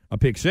said, a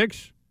pick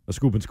six, a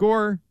scoop and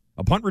score,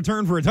 a punt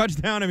return for a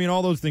touchdown. I mean,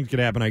 all those things could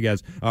happen, I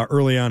guess,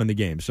 early on in the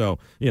game. So,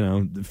 you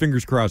know,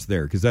 fingers crossed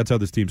there, because that's how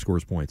this team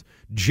scores points.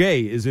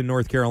 Jay is in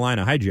North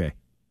Carolina. Hi, Jay.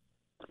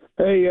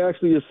 Hey,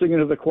 actually, you're singing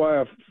to the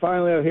choir.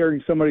 Finally, I'm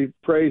hearing somebody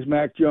praise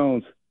Mac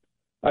Jones.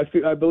 I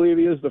believe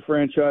he is the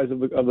franchise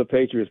of the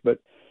Patriots. But,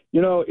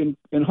 you know,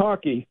 in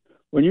hockey,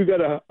 when you got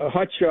a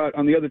hot shot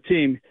on the other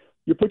team,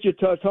 you put your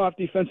top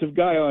defensive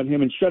guy on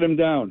him and shut him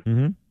down.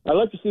 Mm-hmm. I'd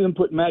like to see them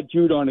put Matt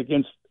Jude on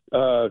against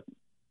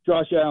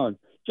Josh Allen.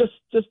 Just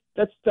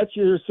that's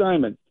your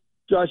assignment,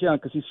 Josh Allen,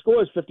 because he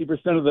scores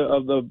 50%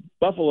 of the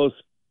Buffalo's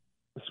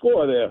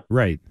score there.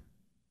 Right,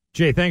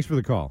 Jay. Thanks for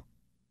the call.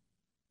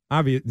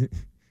 Obviously,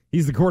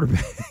 he's the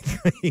quarterback.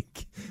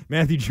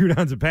 Matthew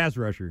Judon's a pass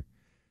rusher.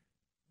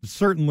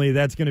 Certainly,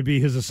 that's going to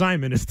be his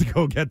assignment, is to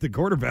go get the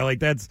quarterback. Like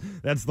that's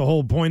the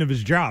whole point of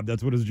his job.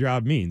 That's what his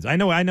job means. I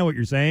know what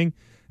you're saying.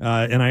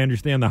 And I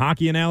understand the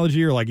hockey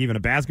analogy, or like even a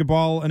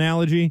basketball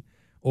analogy,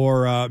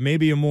 or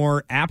maybe a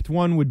more apt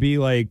one would be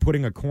like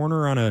putting a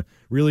corner on a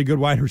really good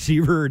wide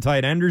receiver or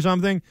tight end or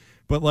something.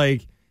 But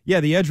like, yeah,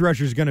 the edge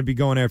rusher is going to be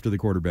going after the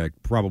quarterback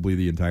probably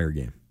the entire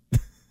game. I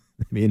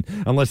mean,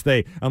 unless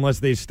they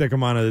stick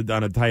him on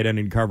a tight end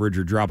in coverage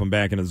or drop him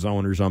back in a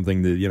zone or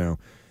something to, you know,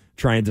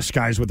 try and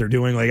disguise what they're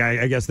doing. Like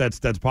I guess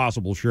that's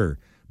possible, sure.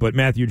 But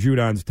Matthew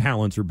Judon's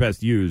talents are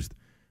best used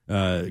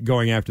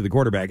going after the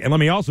quarterback. And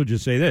let me also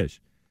just say this.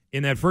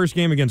 In that first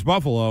game against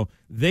Buffalo,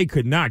 they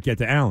could not get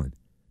to Allen.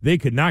 They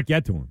could not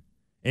get to him.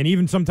 And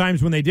even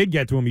sometimes when they did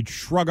get to him, he'd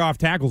shrug off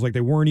tackles like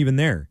they weren't even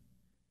there.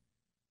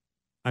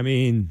 I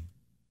mean,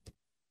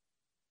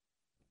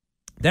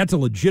 that's a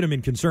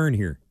legitimate concern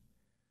here.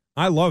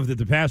 I love that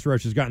the pass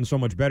rush has gotten so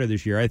much better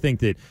this year. I think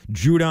that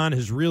Judon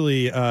has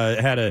really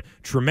had a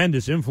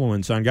tremendous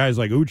influence on guys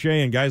like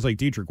Uche and guys like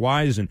Dietrich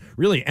Wise and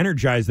really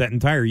energized that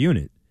entire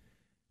unit.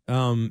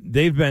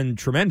 They've been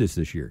tremendous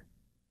this year.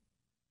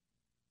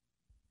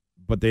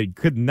 But they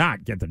could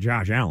not get to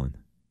Josh Allen.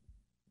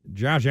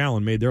 Josh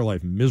Allen made their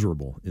life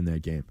miserable in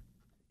that game.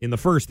 In the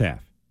first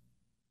half.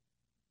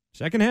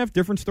 Second half,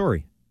 different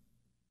story.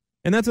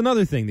 And that's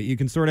another thing that you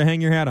can sort of hang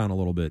your hat on a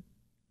little bit.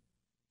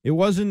 It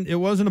wasn't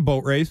a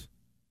boat race.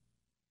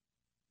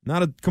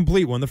 Not a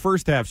complete one. The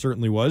first half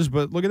certainly was,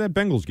 but look at that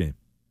Bengals game.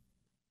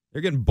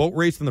 They're getting boat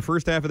raced in the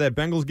first half of that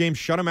Bengals game,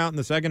 shut them out in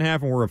the second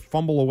half, and we're a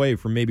fumble away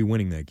from maybe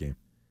winning that game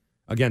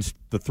against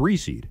the 3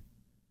 seed.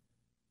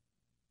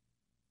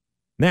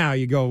 Now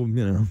you go,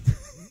 you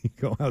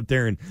go out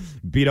there and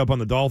beat up on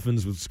the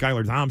Dolphins with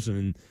Skylar Thompson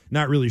and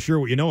not really sure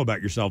what you know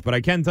about yourself. But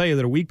I can tell you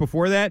that a week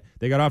before that,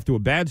 they got off to a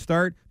bad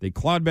start. They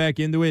clawed back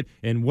into it.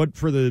 And what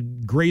for the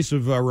grace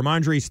of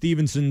Ramondre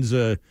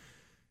Stevenson's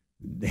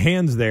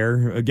hands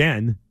there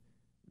again,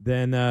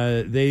 then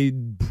they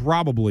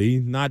probably,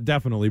 not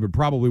definitely, but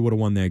probably would have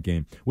won that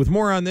game. With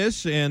more on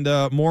this and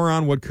more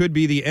on what could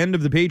be the end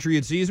of the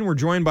Patriots season, we're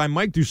joined by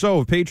Mike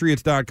Dussault of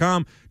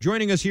Patriots.com,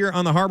 joining us here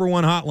on the Harbor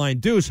One Hotline.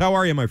 Deuce, how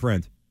are you, my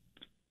friend?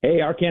 Hey,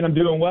 Arcan, I'm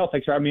doing well.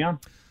 Thanks for having me on.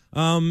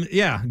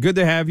 Yeah, good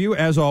to have you,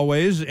 as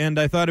always. And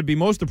I thought it'd be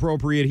most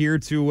appropriate here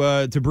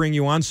to bring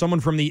you on, someone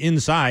from the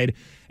inside,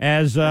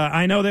 as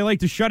I know they like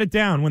to shut it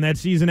down when that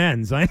season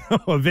ends. I know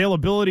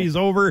availability is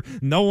over.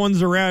 No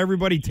one's around.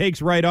 Everybody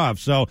takes right off.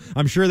 So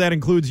I'm sure that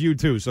includes you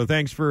too. So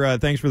thanks for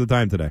the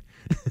time today.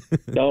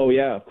 Oh,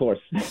 yeah, of course.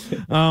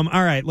 All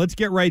right, let's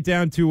get right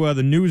down to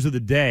the news of the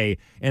day.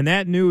 And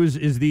that news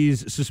is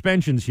these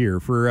suspensions here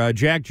for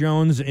Jack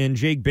Jones and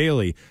Jake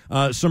Bailey.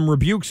 Some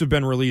rebukes have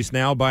been released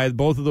now by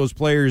both of those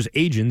players'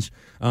 agents.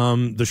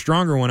 The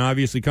stronger one,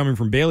 obviously, coming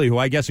from Bailey, who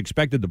I guess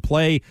expected to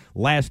play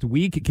last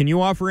week. Can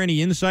you offer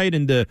any insight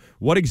into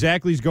what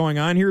exactly is going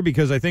on here?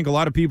 Because I think a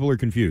lot of people are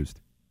confused.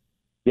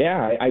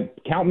 Yeah, I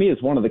count me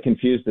as one of the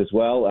confused as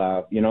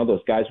well. Those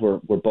guys were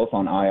both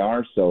on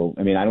IR. So,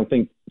 I mean, I don't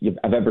think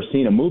I've ever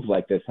seen a move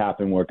like this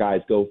happen where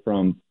guys go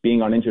from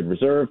being on injured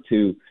reserve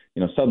to,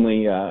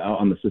 suddenly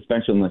on the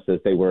suspension list as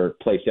they were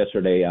placed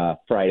yesterday,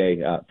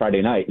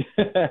 Friday night,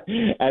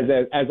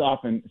 as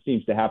often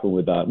seems to happen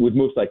with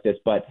moves like this.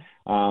 But,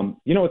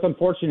 it's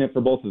unfortunate for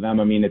both of them.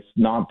 I mean, it's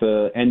not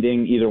the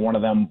ending either one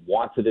of them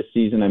wants it this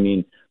season. I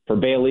mean, for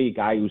Bailey, a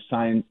guy who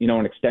signed,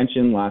 an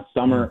extension last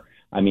summer,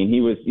 I mean,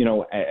 he was,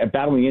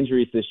 battling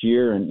injuries this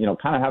year and,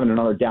 kind of having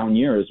another down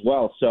year as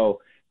well. So,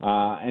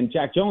 and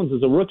Jack Jones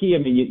is a rookie. I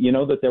mean, you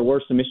know that there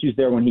were some issues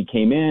there when he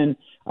came in,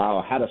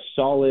 had a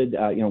solid,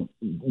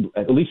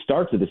 at least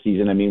start to the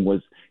season. I mean,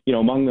 was,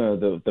 among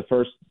the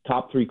first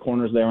top three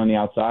corners there on the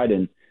outside.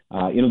 And,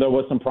 there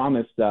was some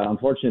promise.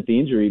 Unfortunately, the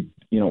injury,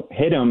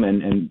 hit him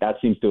and that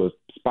seems to have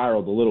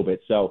spiraled a little bit.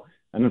 So,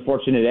 an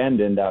unfortunate end,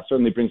 and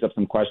certainly brings up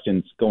some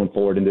questions going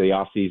forward into the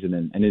offseason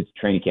and into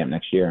training camp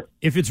next year.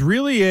 If it's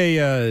really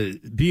a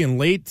being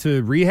late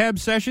to rehab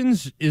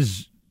sessions,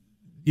 is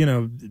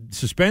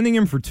suspending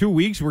him for 2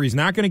 weeks where he's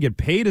not going to get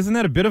paid, isn't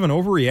that a bit of an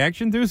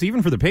overreaction, Deuce,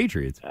 even for the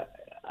Patriots?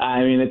 I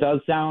mean, it does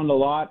sound a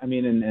lot. I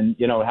mean, and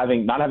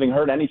not having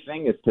heard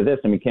anything as to this,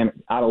 I mean, came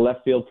out of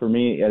left field for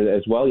me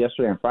as well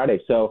yesterday and Friday.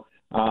 So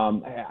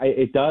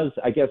it does,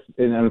 I guess,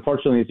 and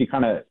unfortunately, as you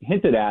kind of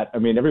hinted at, I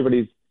mean,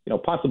 everybody's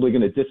possibly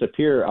going to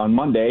disappear on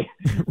Monday.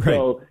 Right.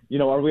 So,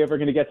 are we ever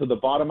going to get to the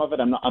bottom of it?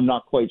 I'm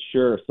not quite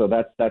sure. So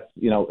that's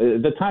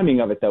the timing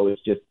of it, though, is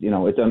just,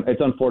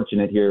 it's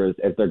unfortunate here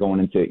as they're going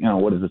into,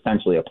 what is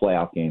essentially a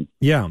playoff game.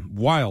 Yeah,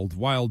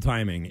 wild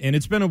timing. And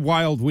it's been a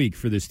wild week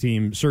for this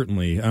team,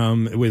 certainly,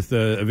 with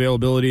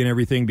availability and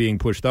everything being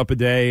pushed up a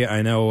day.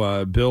 I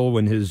know Bill,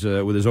 when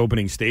with his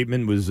opening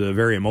statement, was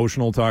very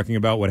emotional talking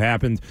about what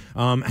happened.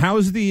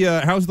 How's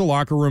the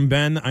locker room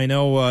been? I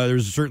know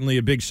there's certainly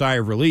a big sigh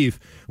of relief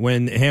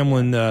when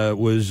Hamlin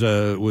was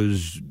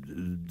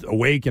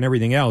awake and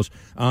everything else.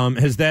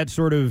 Has that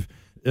sort of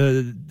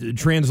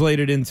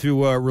translated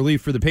into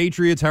relief for the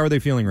Patriots? How are they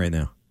feeling right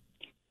now?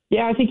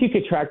 Yeah, I think you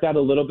could track that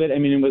a little bit. I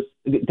mean, it was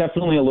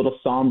definitely a little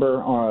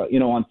somber,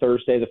 on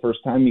Thursday, the first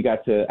time you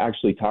got to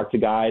actually talk to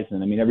guys.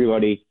 And, I mean,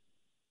 everybody,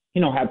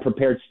 had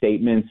prepared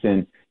statements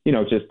and,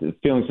 just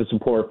feelings of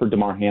support for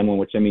Damar Hamlin,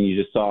 which, I mean,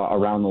 you just saw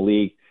around the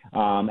league.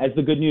 As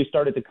the good news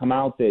started to come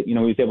out that, he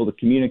was able to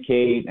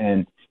communicate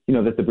and,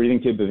 that the breathing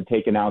tube had been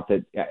taken out,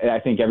 that I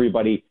think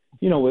everybody,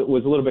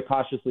 was a little bit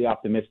cautiously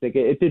optimistic.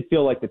 It did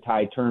feel like the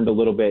tide turned a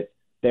little bit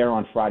there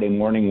on Friday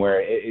morning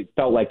where it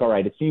felt like, all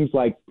right, it seems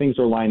like things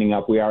are lining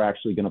up. We are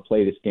actually going to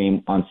play this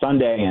game on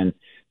Sunday. And,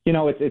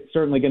 it's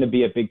certainly going to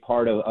be a big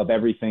part of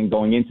everything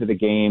going into the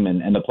game.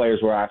 And the players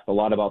were asked a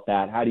lot about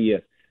that. How do you,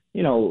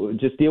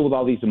 just deal with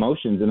all these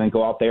emotions and then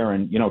go out there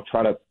and,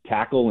 try to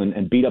tackle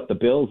and beat up the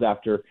Bills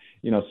after,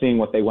 seeing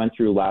what they went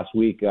through last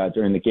week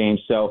during the game.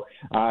 So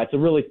it's a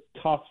really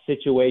tough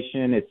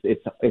situation.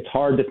 It's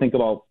hard to think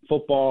about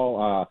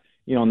football.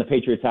 And the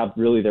Patriots have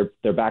really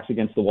their backs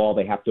against the wall.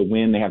 They have to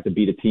win. They have to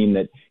beat a team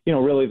that,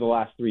 really the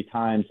last three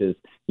times is,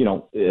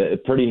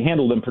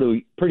 handled them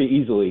pretty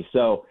easily.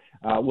 So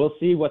we'll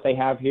see what they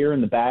have here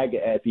in the bag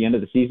at the end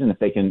of the season, if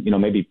they can,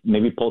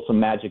 maybe pull some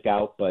magic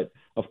out. But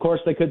of course,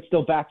 they could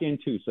still back in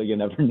too, so you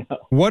never know.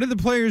 What have the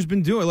players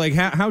been doing? Like,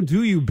 how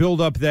do you build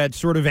up that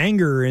sort of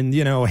anger and,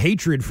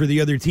 hatred for the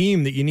other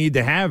team that you need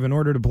to have in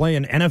order to play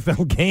an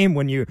NFL game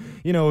when you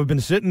have been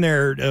sitting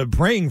there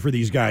praying for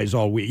these guys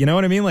all week? You know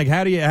what I mean? Like,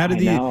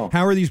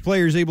 how are these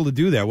players able to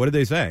do that? What did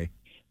they say?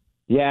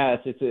 Yeah,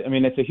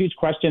 it's a huge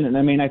question. And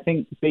I mean, I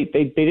think they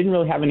didn't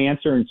really have an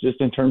answer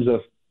just in terms of,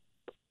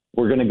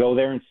 we're going to go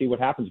there and see what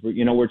happens.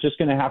 We're just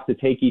going to have to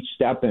take each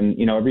step, and,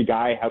 every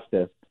guy has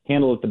to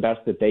handle it the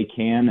best that they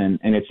can.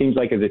 And it seems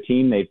like as a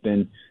team, they've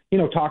been,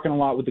 talking a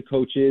lot with the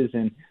coaches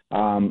and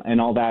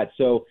all that.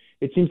 So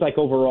it seems like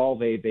overall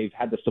they've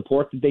had the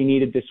support that they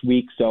needed this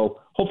week. So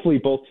hopefully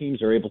both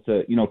teams are able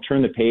to,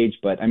 turn the page.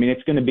 But I mean,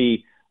 it's going to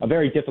be a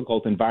very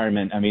difficult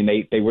environment. I mean,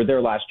 they were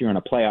there last year in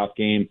a playoff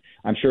game.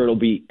 I'm sure it'll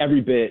be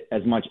every bit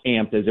as much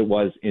amped as it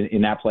was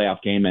in that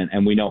playoff game,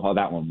 and we know how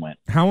that one went.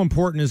 How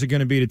important is it going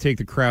to be to take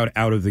the crowd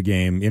out of the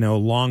game?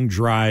 Long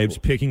drives,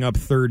 picking up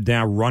third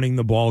down, running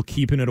the ball,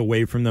 keeping it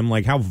away from them.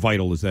 Like, how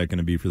vital is that going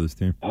to be for this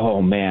team?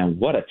 Oh, man,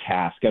 what a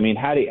task. I mean,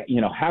 how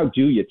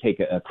do you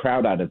take a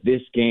crowd out of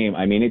this game?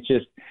 I mean,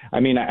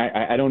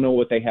 I don't know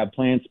what they have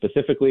planned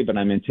specifically, but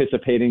I'm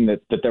anticipating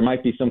that there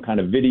might be some kind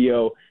of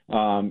video,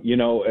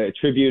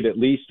 tribute at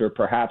least, or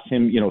perhaps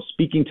him,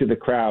 speaking to the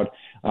crowd.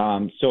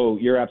 So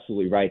you're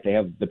absolutely right.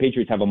 The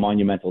Patriots have a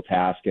monumental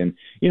task. And,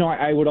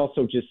 I would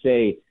also just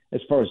say, as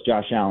far as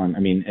Josh Allen,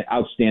 I mean, an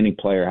outstanding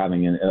player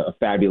having a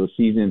fabulous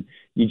season.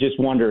 You just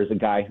wonder, as a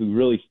guy who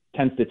really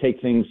tends to take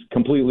things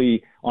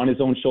completely on his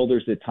own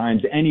shoulders at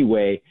times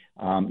anyway,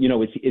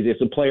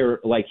 is a player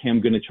like him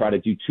going to try to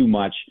do too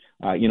much,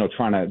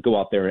 trying to go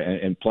out there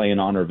and play in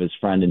honor of his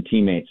friend and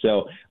teammate.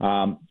 So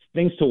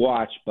things to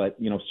watch, but,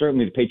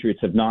 certainly the Patriots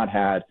have not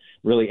had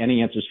really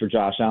any answers for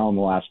Josh Allen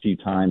the last few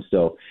times.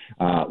 So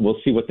we'll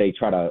see what they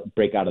try to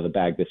break out of the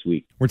bag this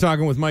week. We're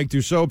talking with Mike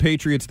Dussault,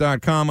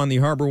 Patriots.com on the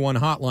Harbor One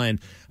hotline.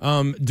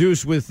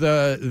 Deuce, with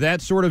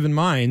that sort of in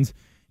mind,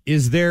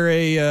 is there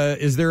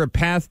a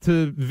path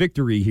to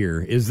victory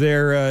here? Is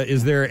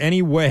there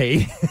any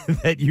way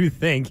that you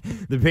think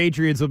the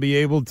Patriots will be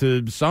able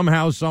to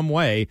somehow, some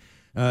way,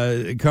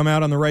 come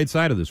out on the right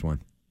side of this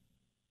one?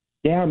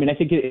 Yeah, I mean, I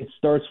think it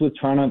starts with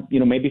trying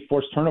to, maybe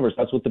force turnovers.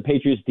 That's what the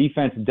Patriots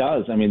defense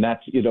does. I mean,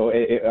 that's,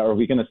 are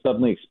we going to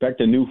suddenly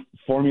expect a new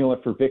formula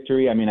for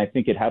victory? I mean, I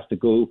think it has to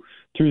go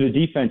through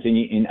the defense,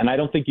 and I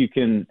don't think you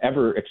can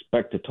ever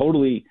expect to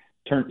totally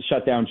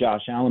shut down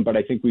Josh Allen. But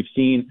I think we've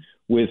seen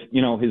with,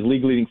 his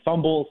league-leading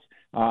fumbles,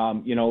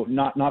 not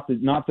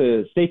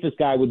the safest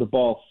guy with the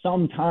ball.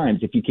 Sometimes,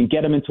 if you can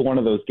get him into one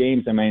of those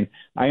games, I mean,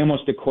 I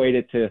almost equate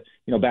it to,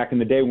 back in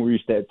the day when we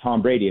used to have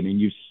Tom Brady. I mean,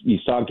 you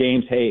saw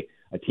games, hey,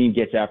 a team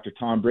gets after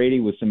Tom Brady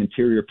with some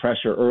interior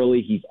pressure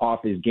early. He's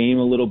off his game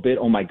a little bit.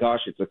 Oh, my gosh,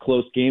 it's a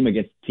close game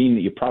against a team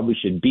that you probably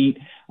should beat.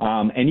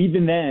 And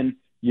even then,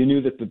 you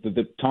knew that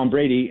the Tom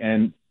Brady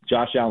and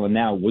Josh Allen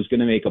now was going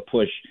to make a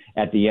push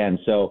at the end.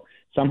 So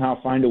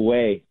somehow find a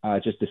way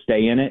just to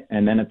stay in it.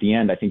 And then at the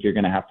end, I think you're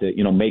going to have to,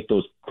 make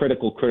those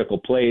critical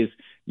plays.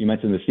 You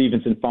mentioned the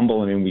Stevenson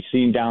fumble. I mean, we've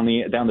seen down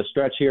the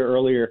stretch here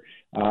earlier.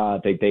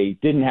 They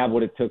didn't have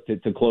what it took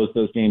to close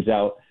those games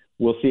out.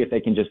 We'll see if they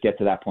can just get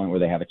to that point where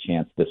they have a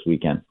chance this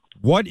weekend.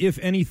 What, if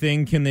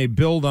anything, can they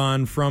build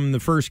on from the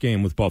first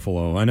game with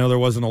Buffalo? I know there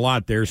wasn't a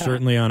lot there,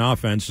 certainly on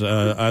offense,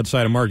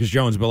 outside of Marcus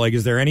Jones. But,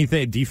 is there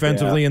anything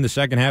defensively in the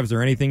second half? Is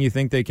there anything you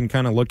think they can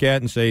kind of look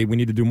at and say, we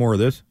need to do more of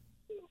this?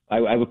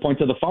 I would point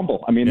to the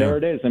fumble. I mean, there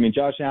it is. I mean,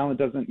 Josh Allen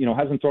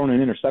hasn't thrown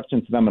an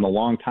interception to them in a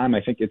long time.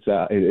 I think it's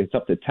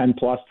up to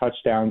 10-plus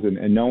touchdowns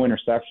and no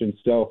interceptions.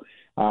 So,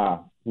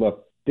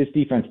 look, this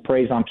defense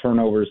preys on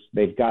turnovers.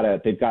 They've got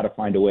to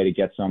find a way to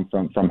get some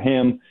from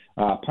him,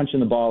 punching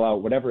the ball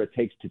out, whatever it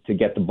takes to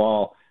get the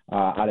ball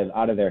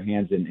out of their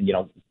hands and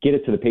get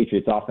it to the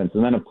Patriots offense.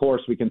 And then, of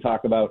course, we can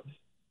talk about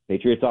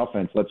Patriots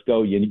offense. Let's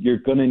go. You're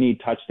going to need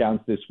touchdowns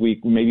this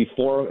week, maybe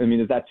 4. I mean,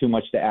 is that too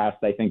much to ask?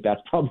 I think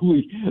that's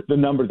probably the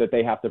number that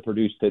they have to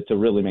produce to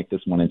really make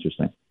this one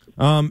interesting.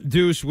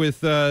 Deuce,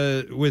 with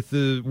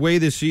the way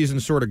this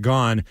season's sort of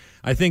gone,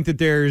 I think that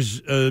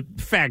there's a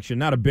faction,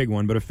 not a big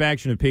one, but a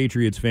faction of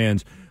Patriots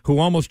fans who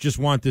almost just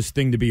want this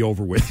thing to be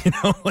over with.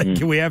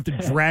 Can we have to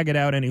drag it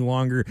out any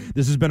longer?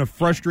 This has been a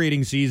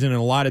frustrating season in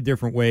a lot of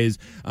different ways.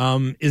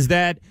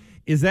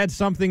 Is that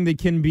something that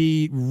can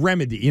be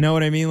remedied? You know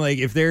what I mean?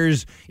 If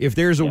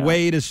there's a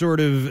way to sort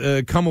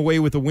of come away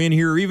with a win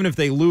here, or even if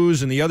they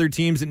lose and the other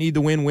teams that need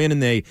to win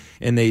and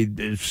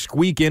they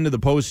squeak into the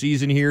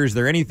postseason here, is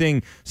there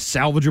anything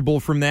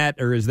salvageable from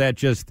that, or is that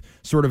just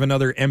sort of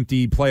another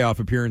empty playoff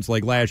appearance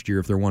like last year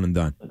if they're one and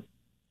done?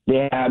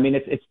 Yeah, I mean,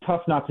 it's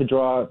tough not to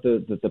draw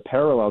the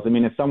parallels. I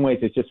mean, in some ways,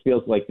 it just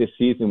feels like this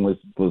season was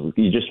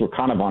you just were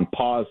kind of on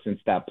pause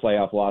since that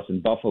playoff loss in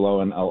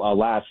Buffalo, and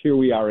alas, here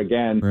we are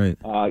again. Right.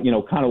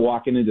 Kind of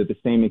walking into the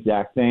same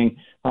exact thing.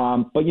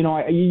 But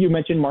you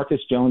mentioned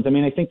Marcus Jones. I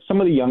mean, I think some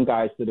of the young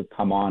guys that have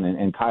come on,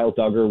 and Kyle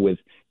Duggar with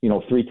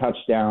 3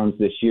 touchdowns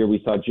this year.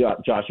 We saw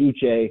Josh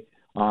Uche,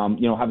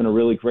 having a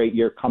really great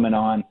year coming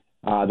on.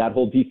 That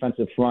whole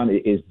defensive front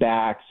is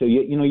back. So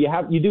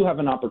you do have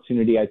an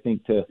opportunity, I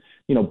think, to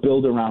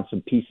build around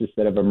some pieces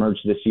that have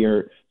emerged this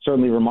year.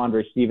 Certainly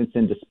Ramondre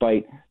Stevenson,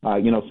 despite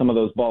some of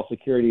those ball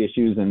security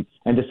issues and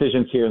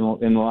decisions here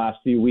in the last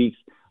few weeks,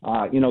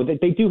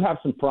 they do have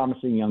some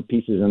promising young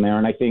pieces in there.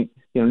 And I think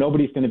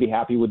nobody's going to be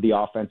happy with the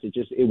offense.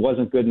 It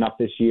wasn't good enough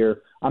this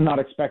year. I'm not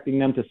expecting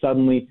them to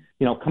suddenly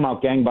come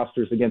out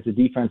gangbusters against a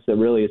defense that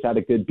really has had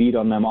a good beat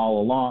on them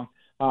all along.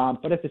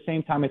 But at the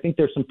same time, I think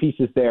there's some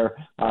pieces there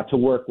to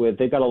work with.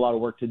 They've got a lot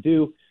of work to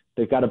do.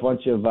 They've got a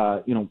bunch of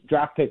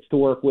draft picks to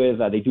work with.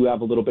 They do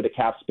have a little bit of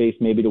cap space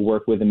maybe to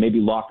work with and maybe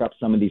lock up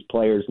some of these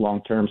players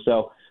long term.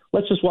 So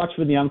let's just watch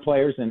for the young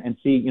players and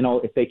see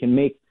if they can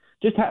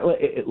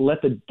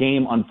let the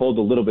game unfold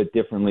a little bit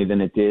differently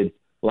than it did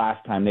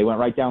last time. They went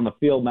right down the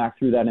field. Mac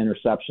threw that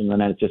interception,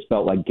 and then it just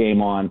felt like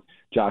game on.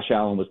 Josh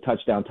Allen was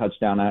touchdown.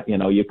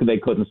 They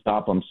couldn't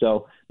stop him.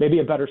 So maybe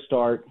a better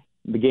start.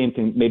 The game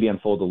can maybe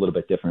unfold a little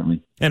bit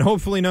differently. And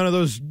hopefully none of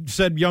those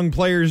said young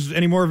players,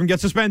 any more of them, get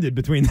suspended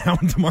between now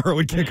and tomorrow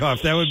at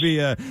kickoff. That would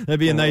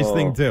be a nice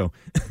thing, too.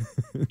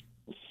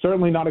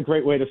 Certainly not a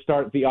great way to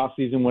start the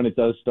offseason when it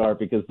does start,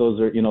 because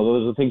those are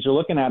the things you're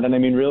looking at. And I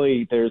mean,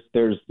 really, there's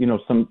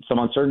some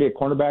uncertainty at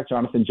cornerback.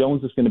 Jonathan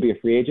Jones is going to be a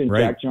free agent.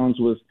 Right. Jack Jones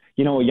was,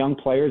 a young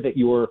player that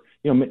you were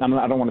I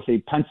don't want to say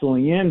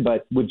penciling in,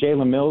 but with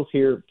Jalen Mills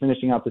here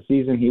finishing out the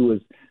season, he was,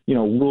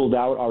 ruled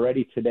out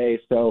already today.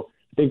 So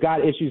they've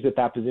got issues at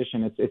that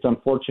position. It's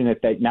unfortunate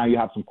that now you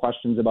have some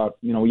questions about,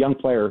 a young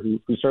player who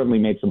certainly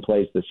made some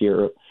plays this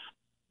year.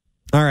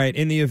 All right.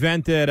 In the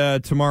event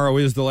that tomorrow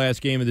is the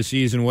last game of the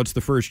season, what's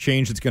the first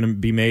change that's going to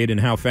be made, and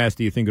how fast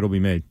do you think it'll be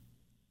made?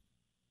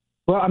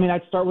 Well,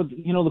 I'd start with,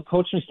 the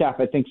coaching staff.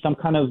 I think some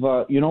kind of,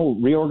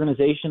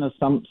 reorganization of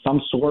some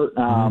sort.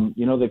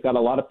 They've got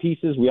a lot of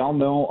pieces. We all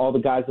know all the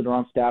guys that are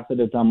on staff that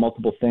have done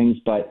multiple things.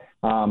 But,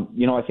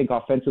 I think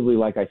offensively,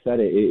 like I said,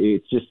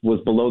 it just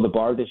was below the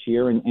bar this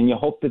year. And you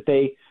hope that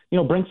they,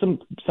 bring some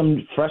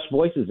fresh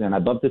voices in.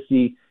 I'd love to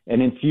see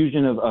an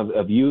infusion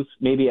of youth,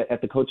 maybe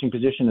at the coaching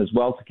position as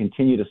well, to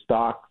continue to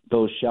stock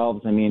those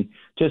shelves.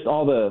 Just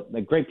all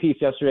the great piece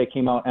yesterday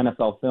came out,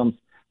 NFL Films,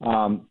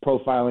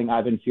 profiling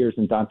Ivan Fears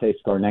and Dante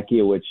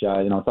Scarnecchia, which,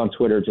 it's on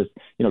Twitter, just,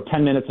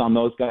 10 minutes on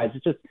those guys.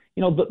 It's just,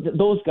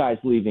 those guys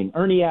leaving.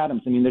 Ernie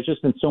Adams, there's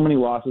just been so many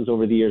losses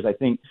over the years. I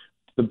think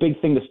the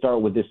big thing to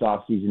start with this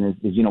offseason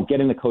is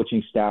getting the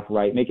coaching staff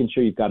right, making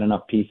sure you've got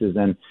enough pieces,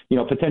 and,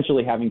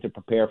 potentially having to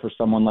prepare for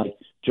someone like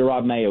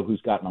Jerod Mayo,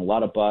 who's gotten a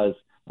lot of buzz,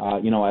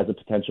 as a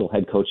potential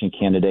head coaching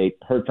candidate.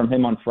 Heard from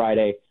him on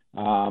Friday.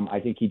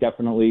 I think he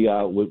definitely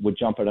would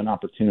jump at an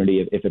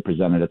opportunity if it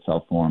presented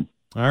itself for him.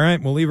 All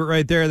right, we'll leave it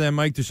right there then.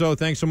 Mike Dussault,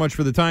 thanks so much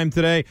for the time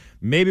today.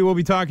 Maybe we'll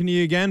be talking to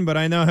you again, but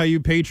I know how you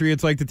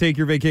Patriots like to take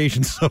your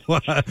vacations. So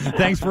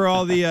thanks for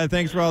all the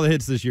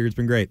hits this year. It's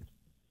been great.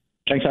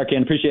 Thanks,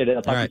 Arcand. Appreciate it.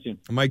 I'll talk to you soon.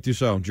 Mike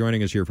Dussault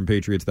joining us here from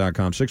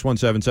Patriots.com.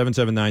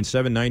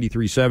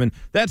 617-779-7937.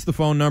 That's the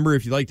phone number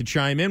if you'd like to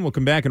chime in. We'll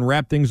come back and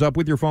wrap things up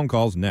with your phone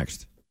calls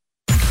next.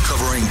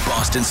 Covering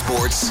Boston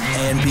sports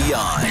and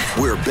beyond.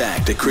 We're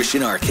back to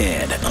Christian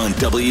Arcand on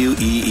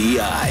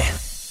WEEI.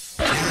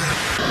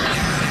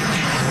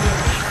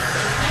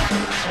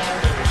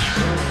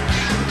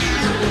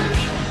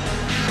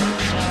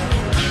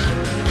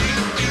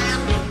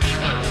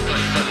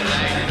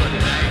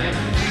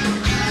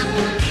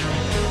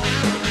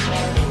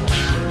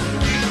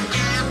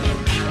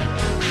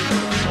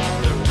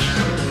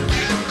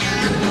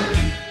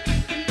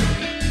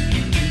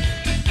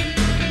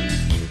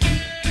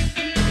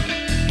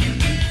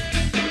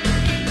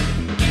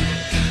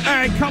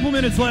 Couple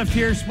minutes left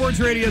here. Sports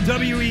Radio,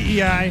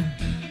 WEEI.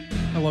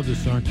 I love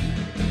this song.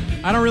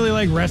 I don't really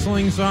like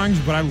wrestling songs,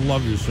 but I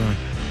love this song.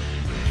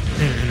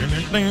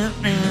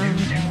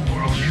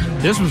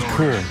 This was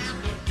cool.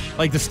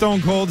 Like the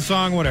Stone Cold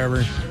song,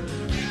 whatever.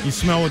 You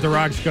smell what the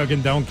Rock's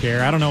cooking, don't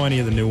care. I don't know any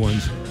of the new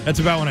ones. That's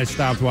about when I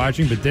stopped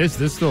watching, but this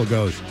still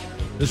goes.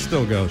 This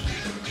still goes.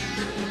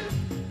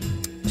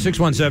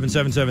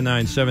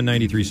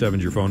 617-779-7937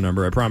 is your phone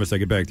number. I promised I'd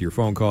get back to your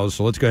phone calls,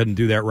 so let's go ahead and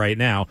do that right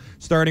now.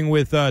 Starting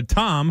with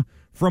Tom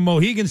from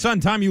Mohegan Sun.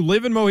 Tom, you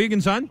live in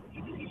Mohegan Sun?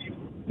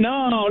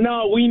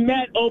 No. We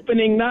met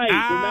opening night,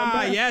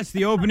 remember? Yes,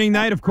 the opening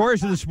night, of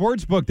course, of the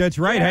sports book. That's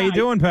right. Yeah, how you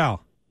doing,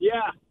 pal?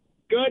 Yeah,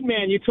 good,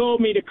 man. You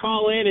told me to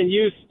call in and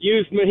use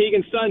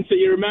Mohegan Sun so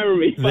you remember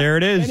me. But there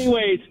it is.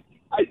 Anyways,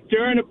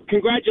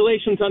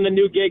 congratulations on the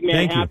new gig,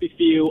 man. Thank Happy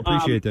for you.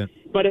 Appreciate that.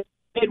 But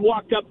I had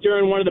walked up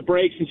during one of the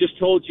breaks and just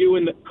told you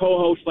and the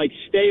co-host,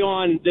 stay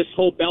on this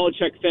whole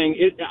Belichick thing.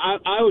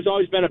 I was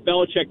always been a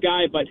Belichick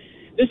guy, but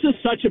this is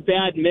such a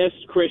bad miss,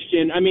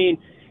 Christian.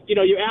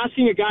 You're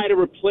asking a guy to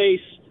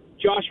replace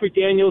Josh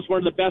McDaniels, one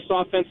of the best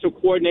offensive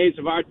coordinators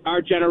of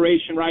our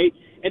generation, right?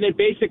 And then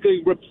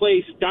basically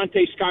replace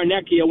Dante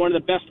Scarnecchia, one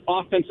of the best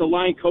offensive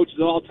line coaches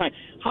of all time.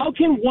 How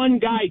can one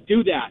guy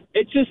do that?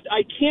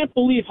 I can't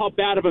believe how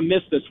bad of a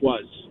miss this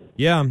was.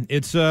 Yeah,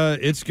 it's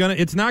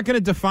not gonna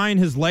define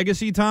his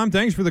legacy, Tom.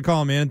 Thanks for the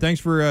call, man. Thanks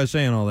for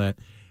saying all that.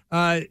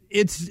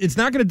 It's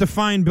not gonna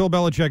define Bill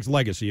Belichick's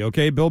legacy,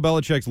 okay? Bill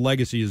Belichick's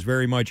legacy is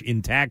very much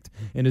intact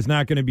and is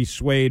not gonna be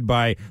swayed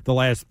by the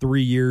last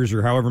 3 years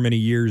or however many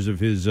years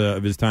of his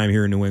time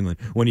here in New England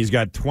when he's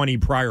got 20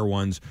 prior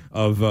ones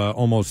of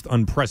almost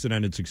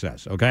unprecedented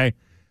success, okay?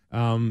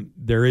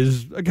 There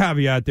is a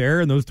caveat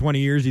there. In those 20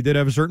 years, he did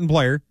have a certain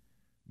player.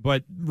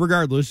 But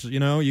regardless,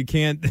 you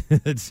can't.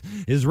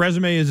 His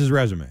resume is his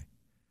resume.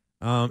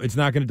 It's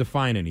not going to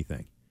define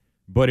anything,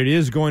 but it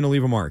is going to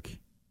leave a mark.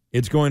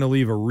 It's going to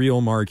leave a real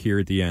mark here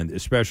at the end,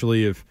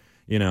 especially if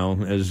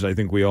as I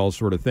think we all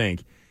sort of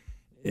think,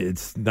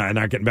 it's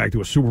not getting back to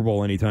a Super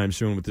Bowl anytime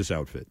soon with this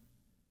outfit.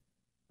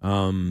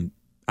 I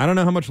don't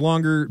know how much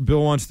longer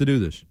Bill wants to do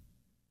this.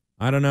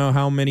 I don't know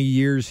how many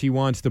years he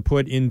wants to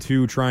put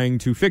into trying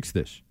to fix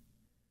this,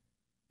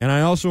 and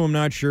I also am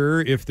not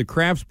sure if the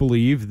Krafts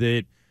believe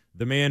that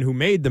the man who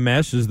made the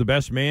mess is the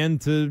best man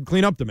to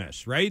clean up the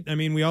mess, right?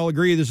 We all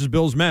agree this is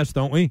Bill's mess,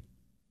 don't we?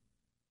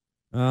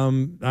 I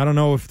don't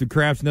know if the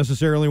Krafts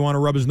necessarily want to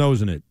rub his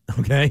nose in it,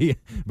 okay?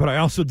 But I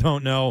also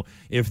don't know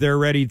if they're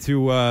ready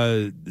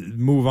to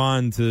move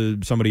on to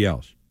somebody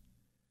else.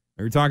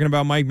 Are you talking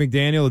about Mike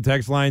McDaniel? The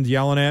text line's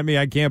yelling at me.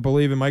 I can't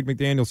believe it. Mike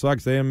McDaniel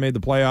sucks. They haven't made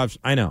the playoffs.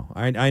 I know.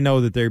 I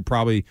know that they're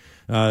probably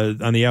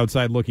on the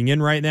outside looking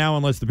in right now.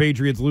 Unless the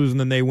Patriots lose and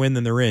then they win,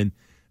 then they're in.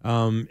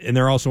 And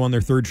they're also on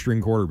their third-string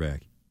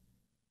quarterback.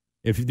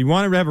 If you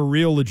want to have a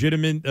real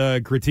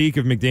legitimate critique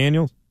of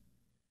McDaniels,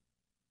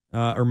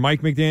 or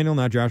Mike McDaniel,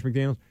 not Josh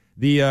McDaniels,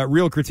 the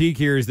real critique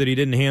here is that he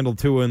didn't handle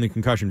Tua in the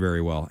concussion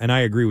very well, and I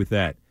agree with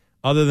that.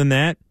 Other than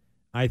that,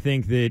 I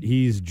think that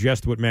he's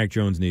just what Mac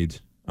Jones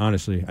needs.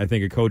 Honestly, I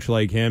think a coach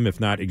like him, if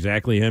not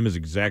exactly him, is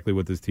exactly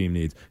what this team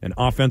needs. An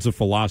offensive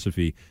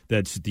philosophy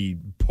that's the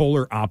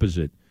polar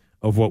opposite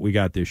of what we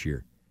got this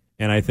year.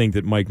 And I think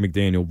that Mike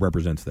McDaniel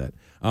represents that.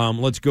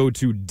 Let's go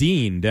to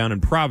Dean down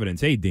in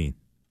Providence. Hey, Dean.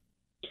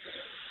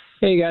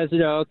 Hey, guys.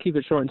 I'll keep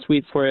it short and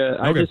sweet for you.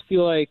 Okay. I just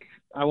feel like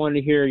I wanted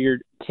to hear your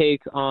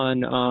take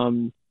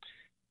on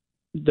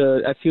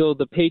I feel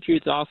the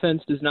Patriots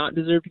offense does not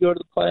deserve to go to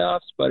the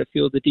playoffs, but I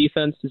feel the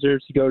defense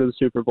deserves to go to the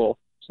Super Bowl.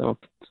 So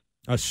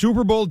a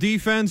Super Bowl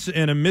defense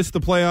and a miss the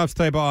playoffs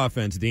type of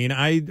offense, Dean.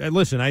 I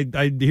listen,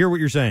 I hear what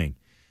you're saying.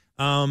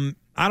 I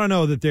don't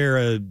know that they're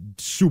a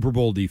Super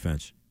Bowl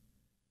defense.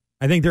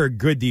 I think they're a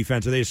good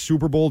defense. Are they a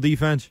Super Bowl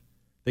defense?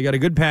 They got a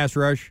good pass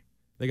rush.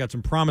 They got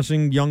some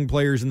promising young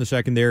players in the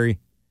secondary.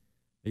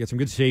 They got some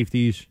good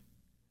safeties.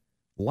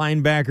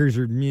 Linebackers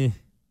are meh.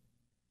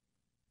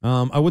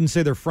 I wouldn't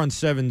say their front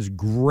seven's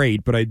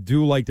great, but I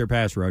do like their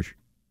pass rush.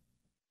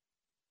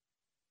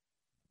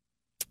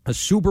 A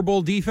Super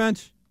Bowl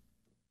defense?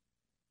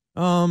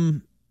 I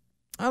don't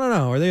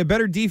know. Are they a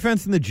better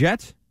defense than the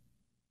Jets?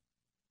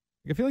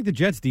 I feel like the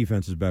Jets'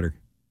 defense is better.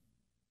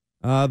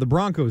 The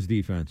Broncos'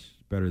 defense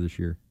is better this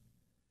year.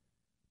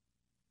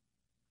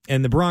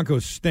 And the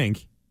Broncos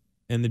stink,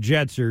 and the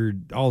Jets are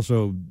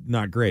also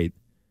not great.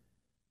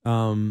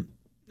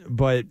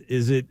 But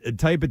is it a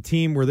type of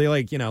team where they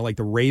like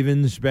the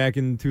Ravens back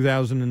in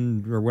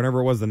 2000 or whatever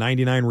it was, the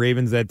 99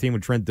 Ravens, that team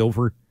with Trent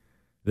Dilfer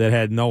that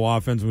had no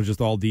offense and was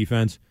just all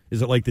defense?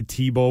 Is it like the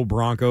Tebow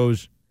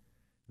Broncos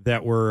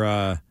that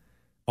were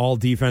all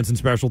defense and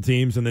special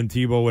teams, and then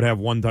Tebow would have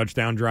one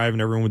touchdown drive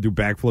and everyone would do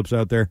backflips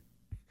out there?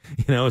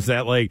 Is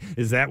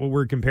that what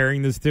we're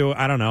comparing this to?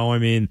 I don't know. I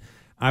mean,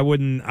 I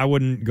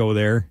wouldn't go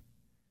there.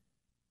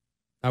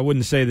 I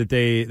wouldn't say that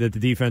the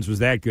defense was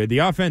that good. The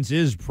offense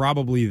is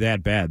probably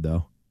that bad,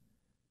 though.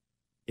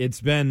 It's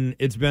been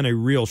a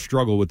real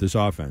struggle with this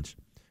offense.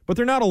 But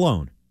they're not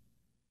alone.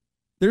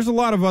 There's a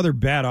lot of other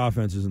bad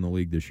offenses in the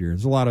league this year.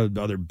 There's a lot of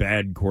other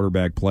bad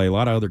quarterback play, a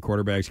lot of other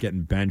quarterbacks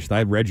getting benched.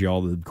 I read you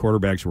all the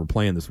quarterbacks who were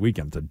playing this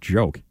weekend. It's a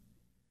joke.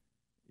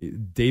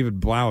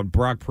 David Blau and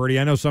Brock Purdy.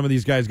 I know some of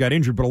these guys got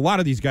injured, but a lot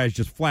of these guys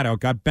just flat out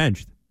got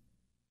benched.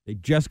 They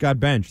just got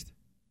benched.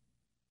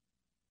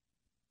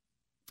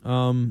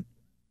 So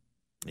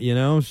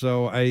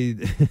I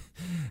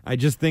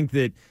just think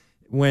that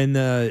when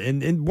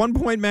in one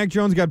point Mac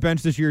Jones got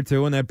benched this year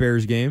too in that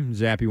Bears game.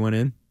 Zappi went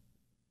in.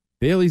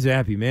 Bailey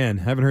Zappi, man,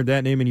 haven't heard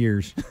that name in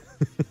years.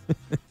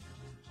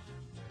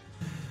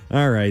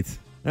 All right,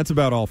 that's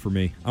about all for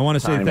me. I want to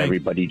say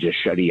everybody just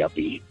shutty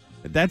uppy.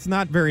 That's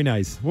not very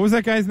nice. What was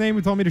that guy's name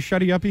who told me to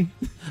shutty uppy?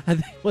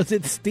 Was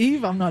it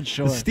Steve? I'm not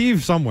sure.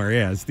 Steve somewhere,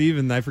 yeah. Steve,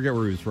 and I forget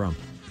where he was from.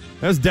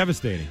 That was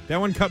devastating. That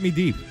one cut me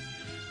deep.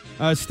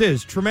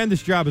 Stiz,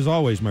 tremendous job as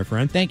always, my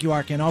friend. Thank you,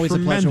 Arkin. Always a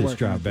pleasure working. Tremendous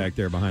job back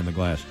there behind the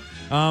glass.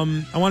 I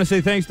want to say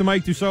thanks to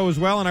Mike Dussault as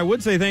well, and I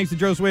would say thanks to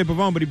Josue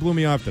Pavone, but he blew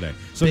me off today.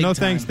 So no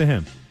thanks to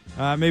him.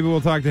 Maybe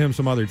we'll talk to him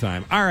some other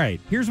time. All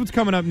right, here's what's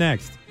coming up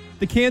next.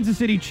 The Kansas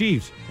City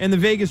Chiefs and the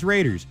Vegas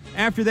Raiders.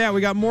 After that,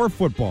 we got more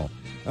football.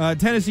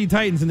 Tennessee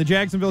Titans and the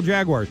Jacksonville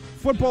Jaguars.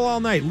 Football all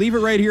night. Leave it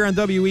right here on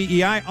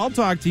WEEI. I'll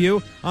talk to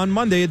you on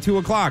Monday at 2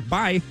 o'clock.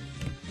 Bye.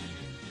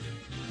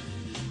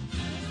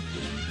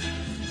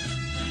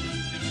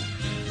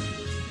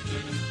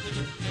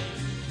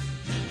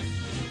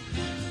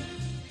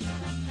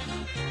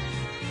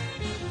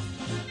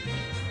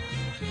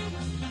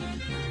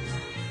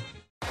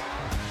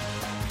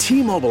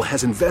 T-Mobile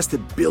has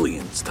invested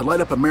billions to light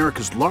up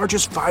America's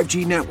largest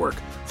 5G network,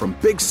 from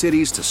big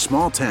cities to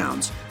small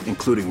towns,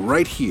 including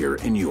right here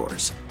in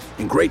yours.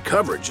 And great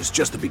coverage is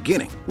just the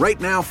beginning. Right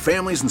now,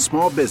 families and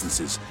small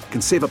businesses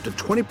can save up to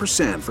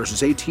 20%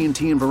 versus AT&T and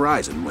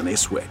Verizon when they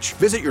switch.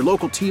 Visit your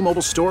local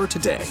T-Mobile store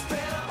today.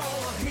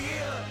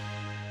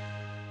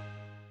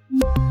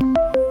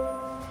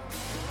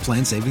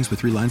 Plan savings with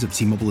 3 lines of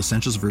T-Mobile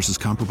Essentials versus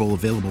comparable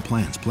available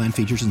plans. Plan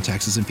features and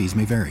taxes and fees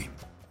may vary.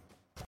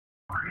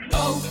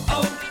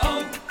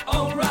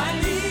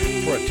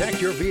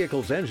 Protect your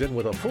vehicle's engine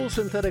with a full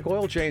synthetic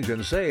oil change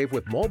and save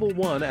with Mobil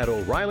 1 at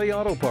O'Reilly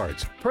Auto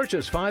Parts.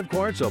 Purchase 5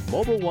 quarts of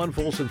Mobil 1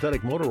 full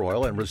synthetic motor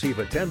oil and receive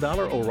a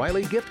 $10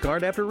 O'Reilly gift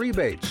card after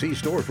rebate. See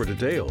store for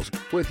details.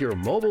 With your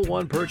Mobil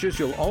 1 purchase,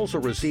 you'll also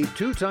receive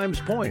 2 times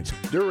points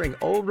during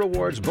O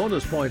Rewards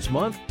Bonus Points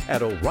Month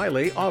at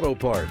O'Reilly Auto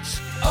Parts.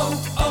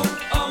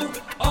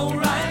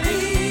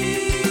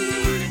 O'Reilly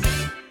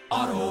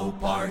Auto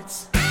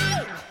Parts.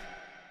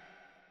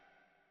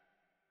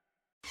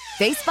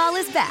 Baseball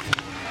is back,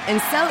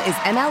 and so is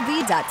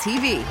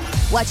MLB.tv.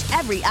 Watch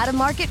every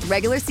out-of-market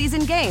regular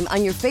season game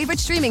on your favorite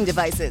streaming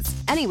devices,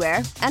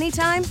 anywhere,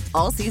 anytime,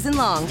 all season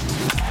long.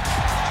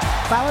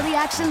 Follow the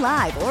action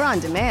live or on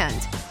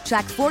demand.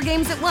 Track 4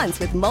 games at once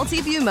with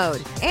multi-view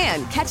mode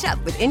and catch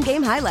up with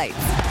in-game highlights.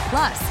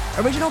 Plus,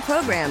 original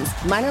programs,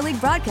 minor league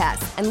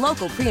broadcasts, and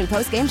local pre- and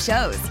post-game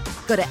shows.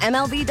 Go to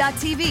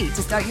MLB.tv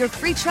to start your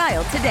free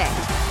trial today.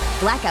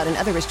 Blackout and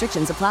other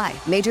restrictions apply.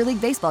 Major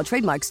League Baseball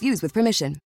trademarks used with permission.